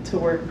approval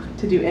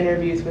to do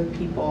interviews with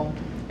people.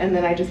 And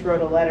then I just wrote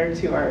a letter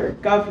to our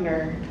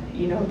governor,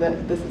 you know,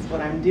 that this is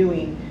what I'm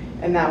doing.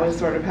 And that was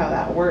sort of how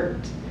that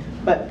worked.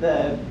 But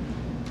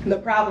the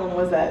problem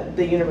was that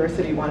the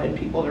university wanted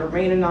people to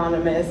remain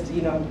anonymous,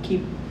 you know,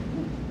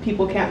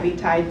 people can't be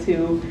tied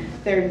to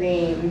their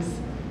names.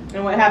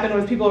 And what happened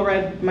was people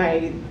read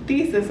my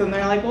thesis and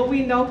they're like, well,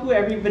 we know who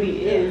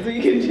everybody is. We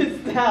can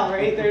just tell,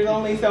 right? There's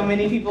only so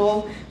many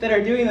people that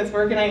are doing this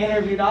work, and I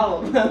interviewed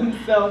all of them.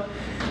 So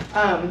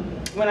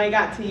when I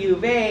got to U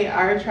of A,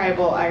 our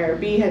tribal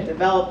IRB had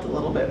developed a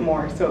little bit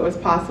more, so it was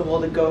possible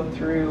to go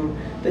through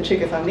the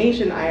Chickasaw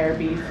Nation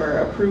IRB for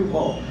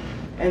approval.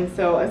 And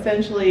so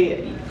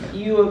essentially,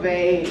 U of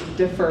A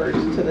deferred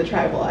to the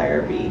tribal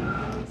IRB.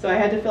 So I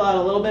had to fill out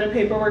a little bit of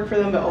paperwork for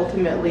them, but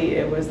ultimately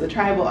it was the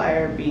tribal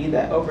IRB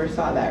that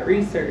oversaw that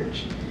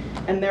research.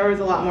 And there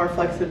was a lot more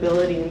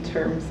flexibility in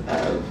terms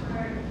of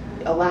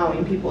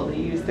allowing people to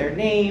use their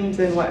names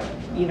and what,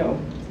 you know,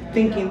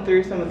 thinking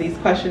through some of these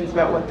questions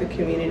about what the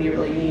community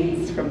really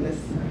needs from this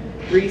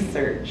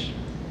research.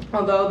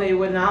 Although they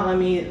would not let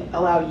me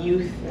allow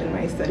youth in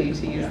my study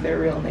to use their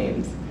real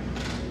names.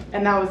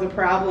 And that was a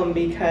problem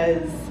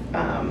because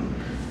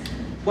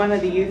one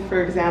of the youth,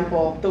 for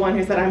example, the one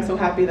who said, I'm so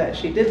happy that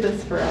she did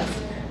this for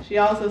us, she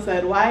also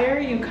said, why are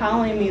you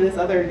calling me this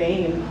other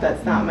name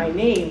that's not my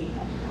name?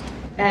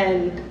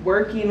 And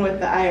working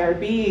with the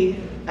IRB,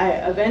 I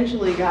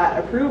eventually got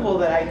approval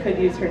that I could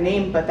use her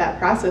name, but that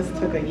process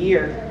took a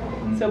year.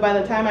 So by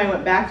the time I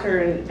went back to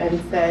her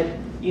and said,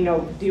 you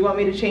know, do you want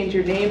me to change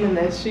your name in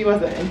this? She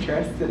wasn't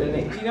interested in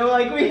it. You know,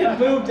 like we had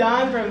moved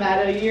on from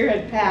that, a year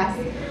had passed.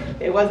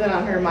 It wasn't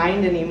on her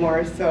mind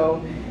anymore,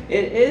 so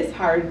it is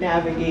hard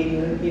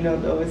navigating, you know,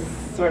 those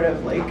sort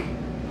of like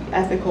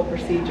ethical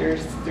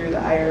procedures through the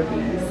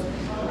IRBs.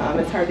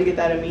 It's hard to get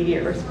that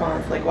immediate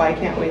response, like why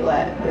can't we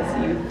let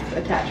this youth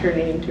attach her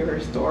name to her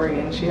story,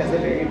 and she has a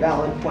very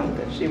valid point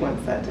that she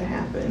wants that to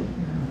happen.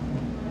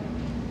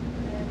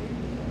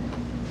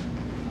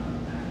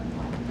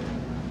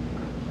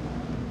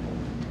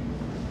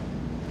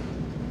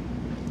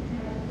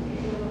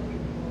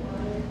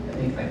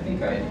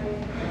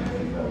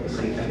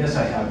 I guess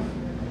I have,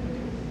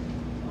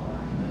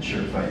 I'm not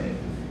sure if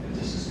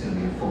this is going to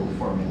be a fully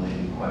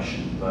formulated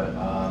question, but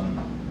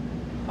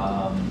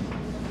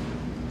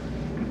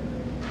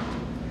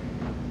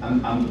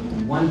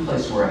one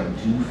place where I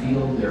do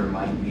feel there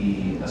might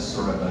be a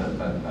sort of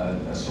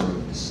a sort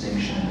of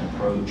distinction in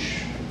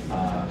approach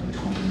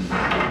between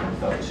what I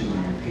felt to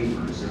in your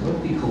papers. There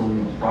would be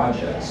colonial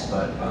projects,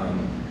 but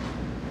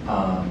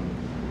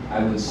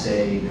I would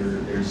say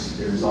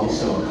there's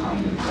also a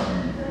kind of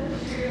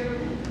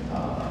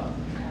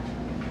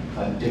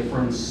a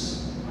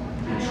difference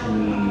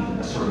between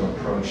a sort of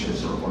approach that's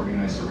sort of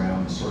organized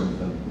around sort of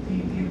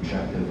the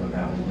objective of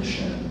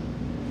abolition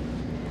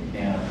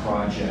and a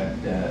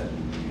project that,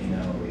 you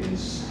know,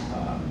 is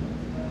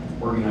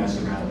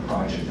organized around a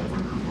project of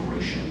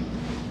recuperation.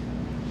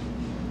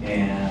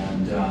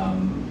 And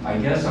I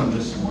guess I'm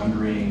just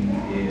wondering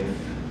if,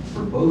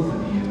 for both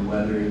of you,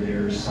 whether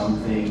there's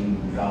something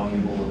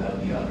valuable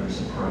about the other's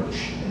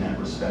approach in that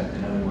respect.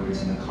 In other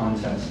words, in the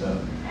context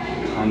of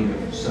the kind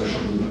of social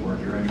movement work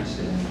you're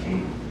interested in,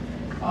 Kate,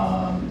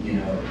 you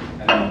know,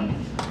 I mean,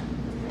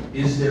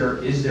 is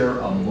there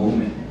a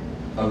moment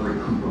of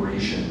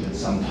recuperation that's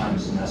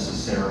sometimes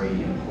necessary,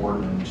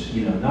 important,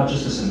 you know, not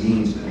just as a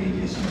means, but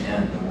maybe as an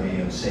end, a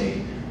way of,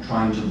 say,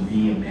 trying to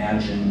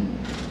reimagine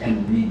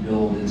and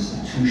rebuild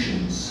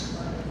institutions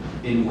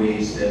in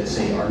ways that,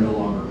 say, are no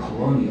longer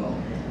colonial,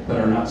 but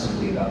are not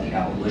simply about the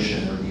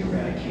abolition or the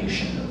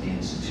eradication of the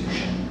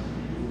institution.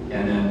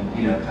 And then,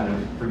 you know, kind of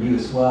for you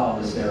as well,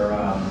 is there,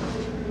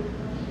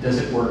 does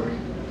it work?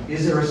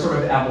 Is there a sort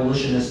of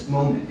abolitionist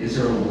moment? Is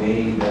there a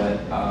way that,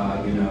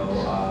 you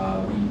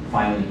know, we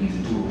finally need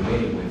to do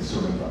away with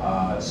sort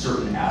of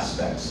certain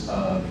aspects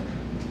of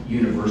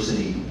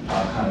university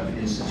kind of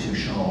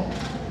institutional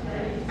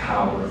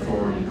power,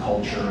 authority,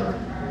 culture,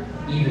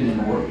 even in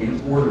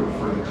order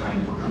for the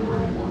kind of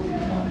recuperative work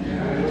that you want to do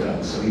to be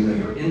done? So even though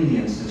you're in the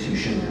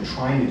institution, you're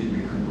trying to do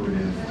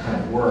recuperative kind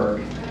of work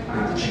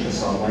with the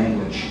Chickasaw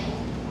language,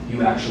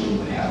 you actually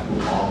would have to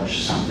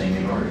abolish something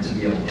in order to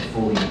be able to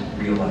fully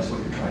realize what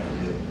you're trying to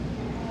do.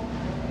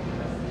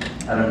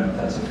 I don't know if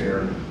that's a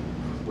fair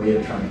way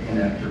of trying to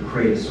connect or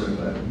create sort of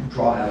a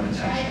draw out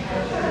attention,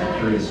 but I'm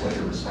curious what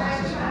your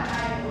responses are.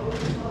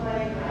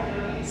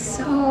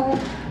 So,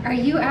 are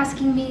you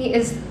asking me,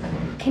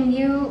 can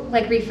you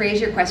like rephrase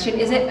your question?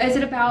 Is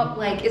it about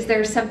like, is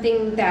there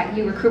something that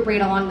you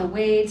recuperate along the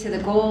way to the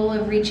goal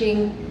of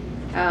reaching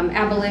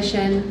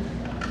abolition,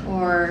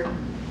 or?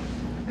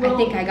 Well, I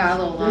think I got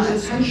a little lost.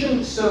 There's a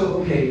tension,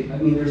 so, okay, I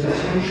mean, there's a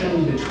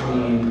tension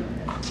between,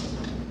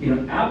 you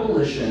know,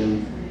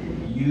 abolition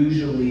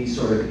usually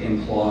sort of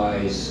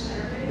implies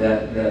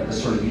that the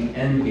sort of the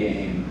end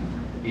game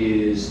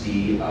is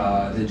the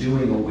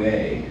doing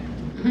away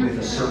with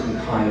a certain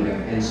kind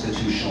of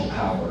institutional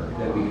power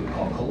that we could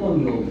call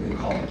colonial, we could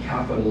call it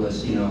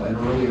capitalist. You know, an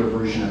earlier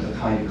version of the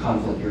kind of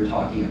conflict you're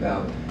talking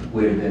about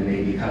would have been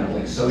maybe kind of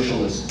like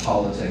socialist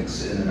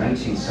politics in the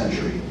 19th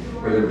century,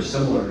 where there were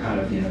similar kind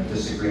of, you know,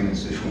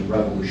 disagreements between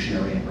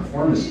revolutionary and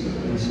reformist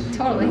movements.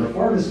 Totally. And the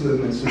reformist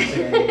movements would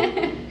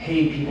say,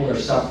 hey, people are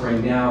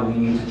suffering now, we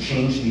need to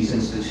change these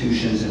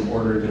institutions in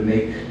order to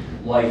make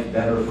life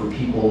better for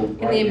people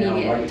right now,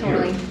 right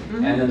totally. here.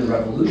 And then the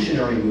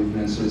revolutionary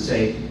movements would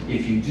say,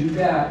 if you do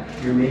that,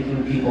 you're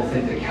making people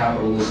think that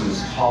capitalism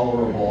is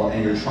tolerable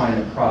and you're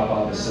trying to prop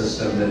up a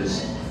system that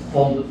is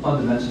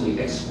fundamentally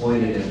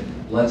exploitative.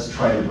 Let's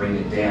try to bring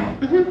it down,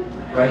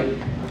 right?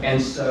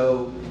 And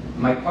so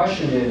my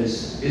question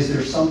is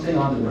there something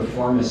on the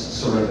reformist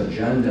sort of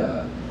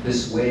agenda,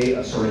 this way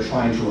of sort of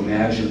trying to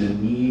imagine the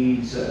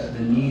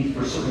need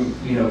for certain,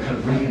 you know, kind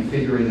of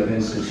reconfiguring of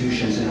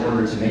institutions in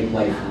order to make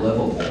life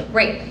livable,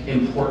 right,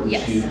 important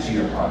yes. to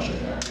your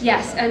project?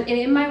 Yes, and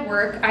in my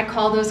work, I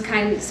call those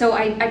so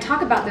I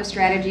talk about those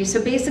strategies.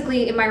 So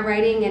basically in my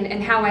writing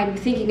and how I'm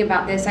thinking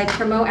about this, I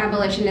promote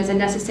abolition as a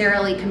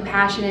necessarily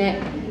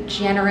compassionate,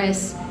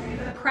 generous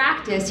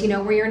practice, you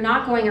know, where you're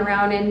not going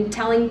around and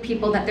telling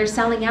people that they're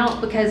selling out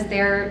because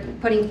they're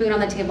putting food on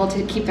the table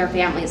to keep their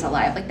families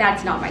alive. Like,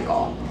 that's not my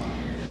goal.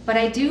 But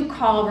I do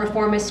call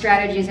reformist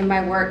strategies in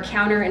my work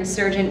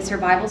counterinsurgent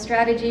survival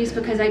strategies,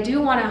 because I do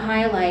want to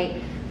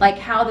highlight like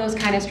how those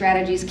kind of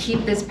strategies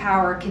keep this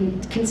power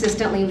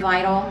consistently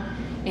vital,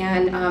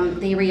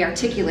 and they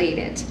re-articulate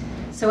it.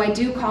 So I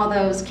do call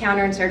those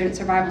counterinsurgent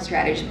survival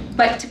strategies.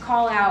 But to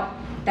call out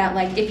that,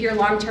 like, if your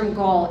long-term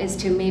goal is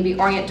to maybe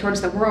orient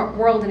towards the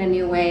world in a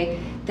new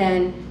way,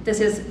 then this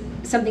is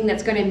something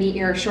that's going to meet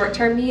your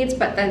short-term needs,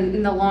 but then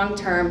in the long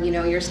term, you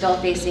know, you're still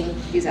facing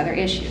these other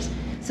issues.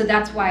 So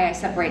that's why I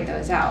separate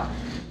those out.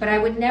 But I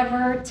would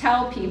never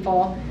tell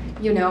people,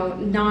 you know,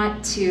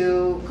 not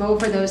to go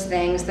for those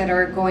things that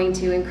are going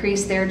to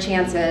increase their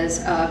chances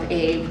of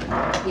a,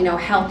 you know,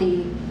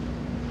 healthy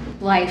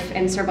life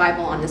and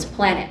survival on this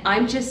planet.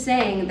 I'm just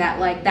saying that,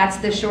 like, that's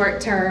the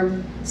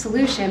short-term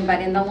solution,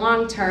 but in the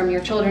long term, your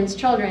children's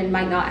children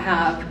might not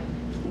have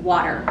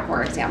water,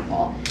 for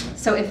example.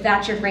 So if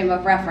that's your frame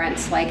of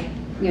reference, like,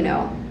 you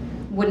know,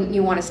 wouldn't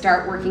you want to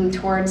start working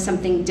towards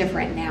something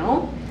different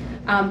now?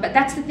 But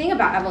that's the thing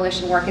about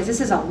abolition work, is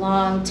this is a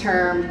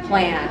long-term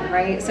plan,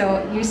 right?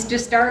 So you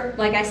just start,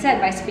 like I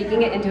said, by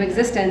speaking it into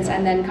existence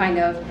and then kind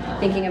of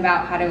thinking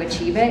about how to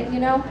achieve it, you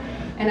know?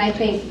 And I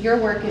think your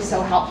work is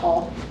so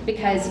helpful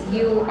because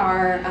you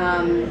are,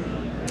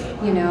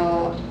 you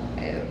know,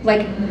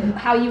 like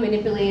how you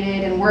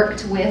manipulated and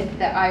worked with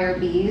the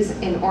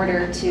IRBs in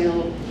order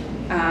to,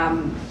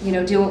 you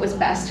know, do what was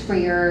best for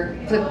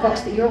the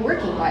folks that you're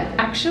working with,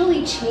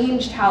 actually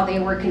changed how they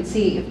were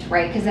conceived,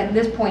 right? Because at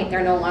this point,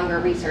 they're no longer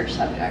research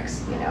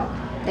subjects, you know.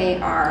 They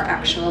are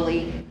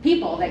actually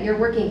people that you're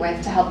working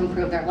with to help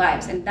improve their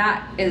lives. And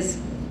that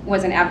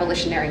was an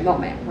abolitionary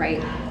moment,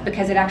 right?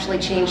 Because it actually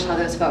changed how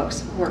those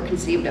folks were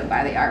conceived of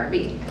by the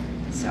IRB.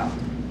 So,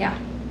 yeah.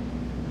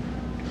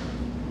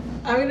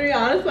 I'm gonna be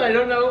honest, I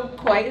don't know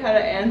quite how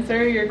to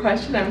answer your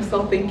question. I'm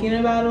still thinking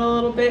about it a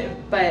little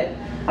bit, but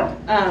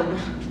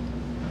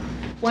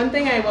one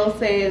thing I will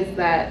say is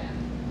that,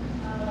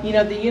 you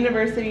know, the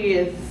university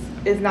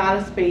is not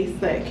a space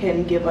that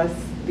can give us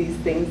these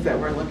things that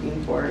we're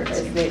looking for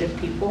as Native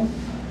people.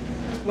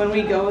 When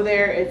we go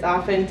there, it's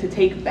often to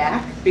take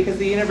back because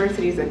the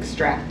university is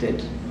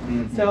extracted.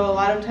 So a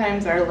lot of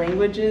times our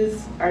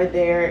languages are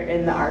there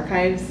in the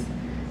archives.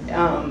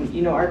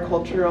 You know, our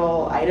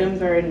cultural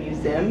items are in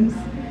museums.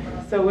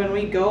 So when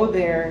we go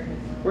there,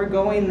 we're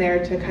going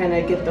there to kind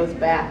of get those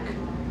back.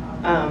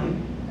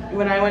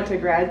 when I went to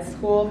grad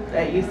school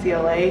at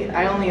UCLA,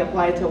 I only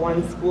applied to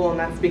one school, and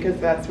that's because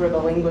that's where the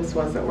linguist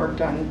was that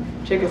worked on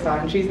Chickasaw,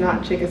 and she's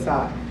not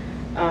Chickasaw.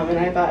 And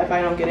I thought, if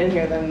I don't get in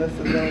here, then this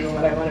is really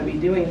what I want to be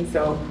doing.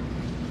 So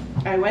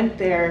I went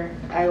there,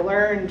 I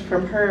learned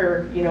from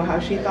her, you know, how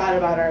she thought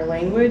about our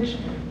language,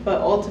 but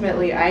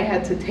ultimately I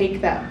had to take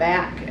that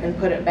back and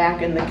put it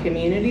back in the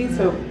community.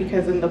 So,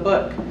 because in the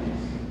book,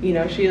 you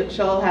know,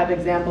 she'll have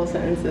example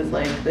sentences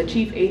like, the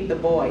chief ate the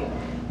boy.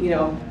 You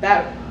know,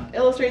 that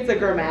illustrates a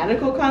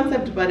grammatical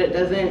concept, but it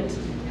doesn't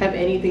have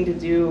anything to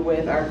do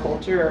with our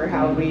culture or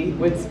how we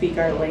would speak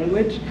our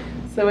language.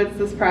 So it's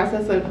this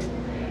process of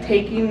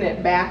taking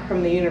it back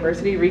from the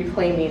university,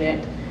 reclaiming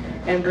it,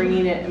 and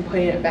bringing it and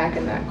putting it back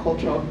in that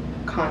cultural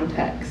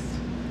context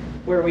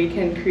where we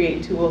can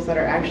create tools that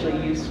are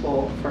actually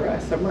useful for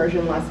us,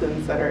 immersion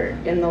lessons that are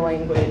in the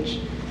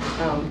language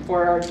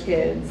for our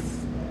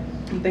kids,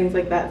 and things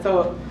like that.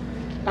 So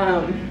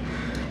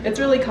it's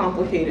really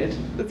complicated.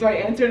 That's my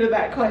answer to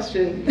that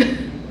question.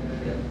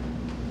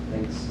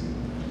 Thanks.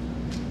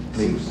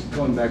 Please.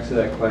 Going back to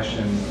that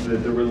question,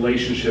 the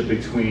relationship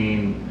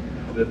between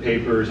the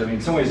papers, I mean,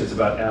 in some ways it's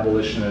about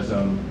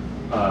abolitionism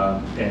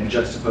and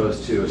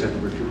juxtaposed to a type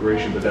of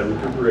recuperation, but that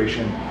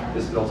recuperation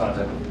is built on a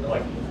type of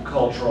like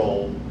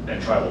cultural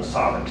and tribal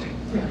sovereignty.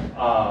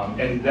 Yeah.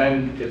 And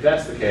then if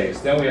that's the case,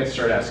 then we have to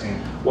start asking,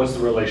 what's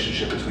the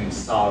relationship between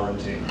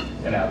sovereignty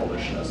and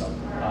abolitionism?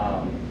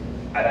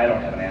 And I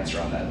don't have an answer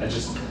on that.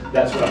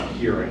 That's what I'm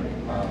hearing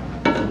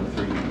from the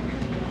three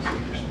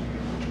speakers.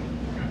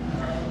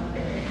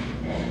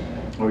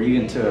 Or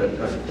even to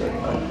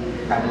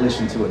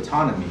abolition to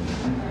autonomy,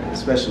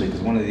 especially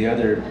because one of the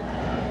other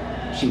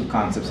chief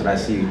concepts that I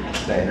see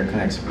that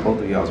interconnects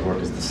both of y'all's work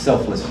is the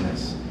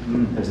selflessness.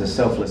 There's a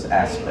selfless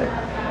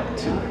aspect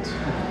to it.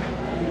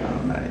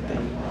 And I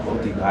think both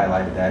of you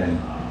highlighted that in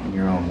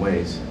your own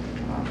ways.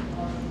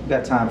 We've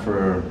got time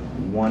for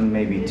one,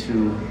 maybe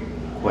two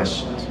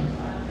questions.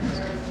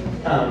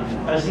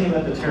 I was thinking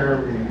about the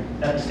term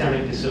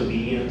epistemic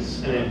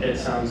disobedience, and it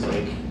sounds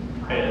like,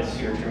 it's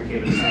your term,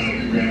 Kate, it sounds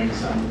like you're bringing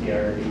some of the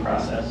RD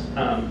process.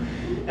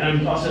 And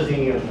I'm also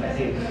thinking of, I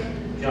think,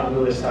 John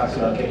Lewis talks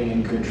about getting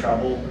in good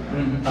trouble.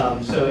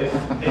 So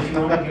if you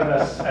want to give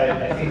us,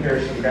 I think there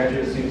are some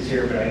graduate students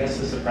here, but I guess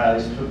this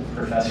applies to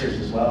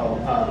professors as well.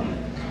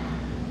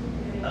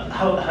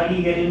 How do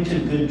you get into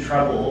good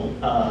trouble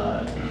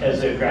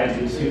as a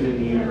graduate student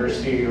in the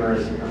university or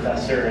as a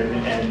professor,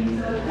 and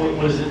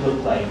what does it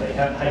look like? Like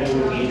how do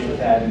you engage with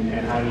that, and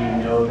how do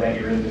you know that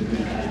you're in the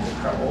good kinds of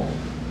trouble?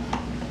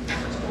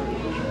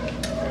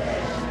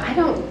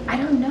 I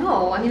don't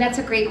know. I mean, that's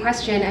a great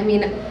question. I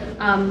mean,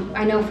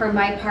 I know for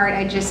my part,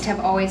 I just have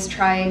always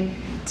tried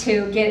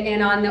to get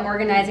in on the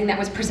organizing that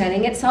was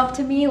presenting itself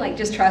to me, like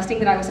just trusting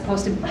that I was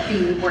supposed to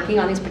be working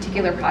on these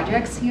particular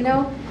projects, you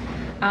know?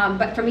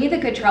 But for me, the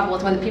good trouble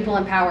is when the people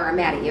in power are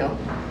mad at you.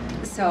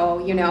 So,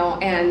 you know,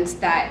 and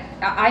that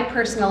I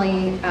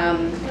personally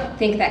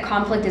think that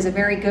conflict is a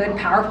very good,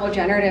 powerful,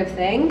 generative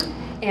thing.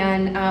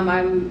 And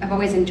I've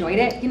always enjoyed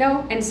it, you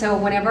know? And so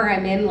whenever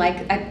I'm in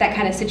like that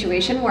kind of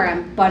situation where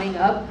I'm butting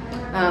up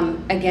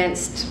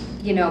against,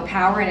 you know,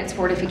 power and its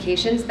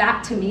fortifications,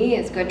 that to me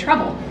is good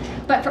trouble.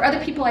 But for other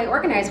people I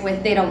organize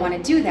with, they don't want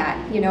to do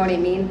that, you know what I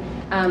mean?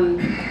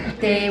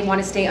 They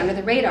want to stay under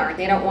the radar.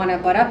 They don't want to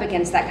butt up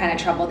against that kind of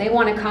trouble. They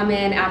want to come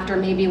in after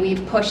maybe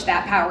we've pushed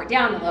that power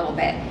down a little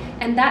bit.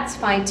 And that's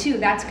fine too,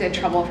 that's good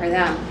trouble for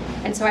them.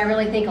 And so I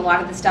really think a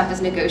lot of the stuff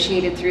is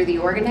negotiated through the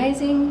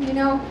organizing, you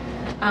know?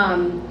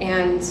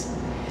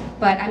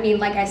 But I mean,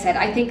 like I said,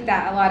 I think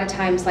that a lot of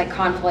times like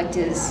conflict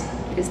is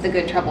the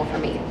good trouble for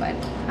me, but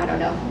I don't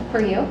know.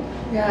 For you?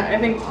 Yeah, I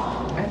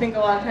think a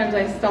lot of times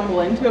I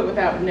stumble into it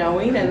without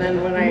knowing, and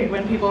then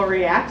when people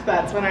react,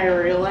 that's when I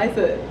realize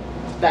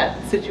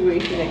that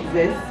situation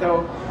exists.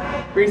 So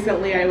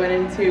recently I went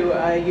into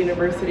a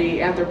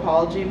university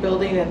anthropology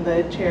building, and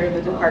the chair of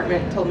the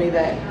department told me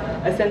that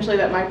essentially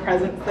that my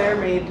presence there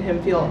made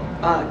him feel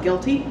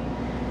guilty.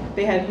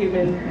 They had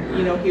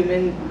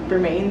human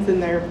remains in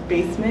their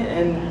basement,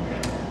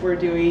 and we're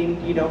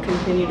doing, you know,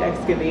 continued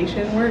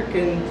excavation work,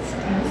 and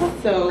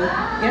so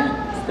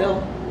yeah,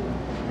 still,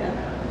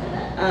 yeah.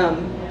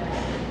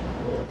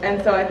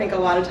 And so I think a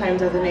lot of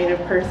times as a Native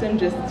person,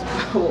 just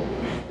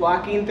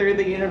walking through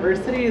the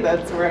university,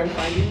 that's where I'm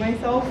finding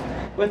myself,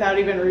 without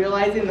even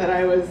realizing that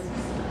I was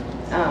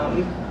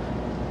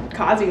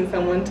causing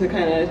someone to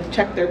kind of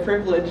check their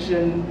privilege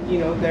and, you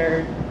know,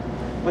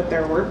 what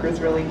their work was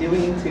really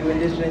doing to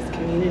Indigenous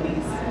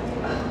communities.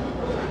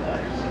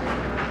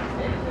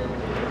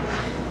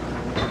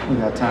 We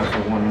got time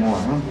for one more,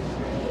 huh?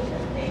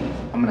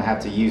 I'm gonna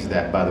have to use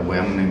that, by the way.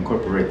 I'm gonna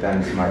incorporate that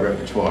into my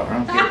repertoire,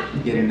 huh?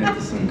 Getting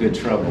into some good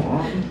trouble,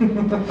 huh?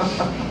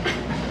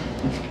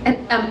 And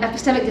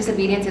epistemic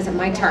disobedience isn't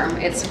my term.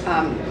 It's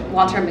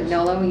Walter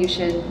Mignolo. You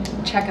should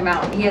check him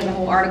out. He has a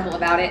whole article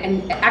about it,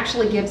 and it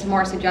actually gives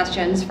more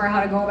suggestions for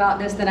how to go about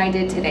this than I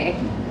did today.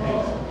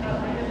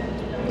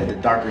 The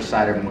darker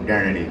side of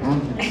modernity, huh?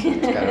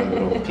 It's got a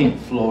little Pink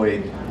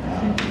Floyd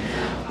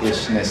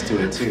ishness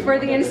to it too. For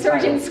the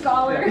insurgent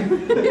scholar.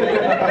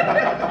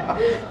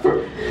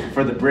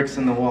 for the bricks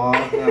in the wall.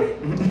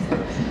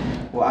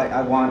 Well,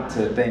 I want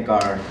to thank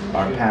our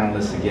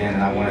panelists again,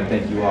 and I want to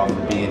thank you all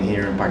for being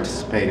here and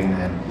participating.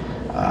 And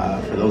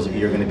for those of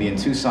you who are going to be in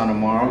Tucson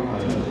tomorrow,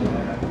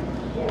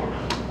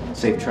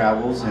 safe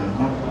travels,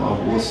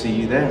 and we'll see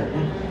you there.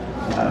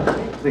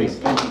 Please,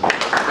 thank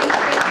you.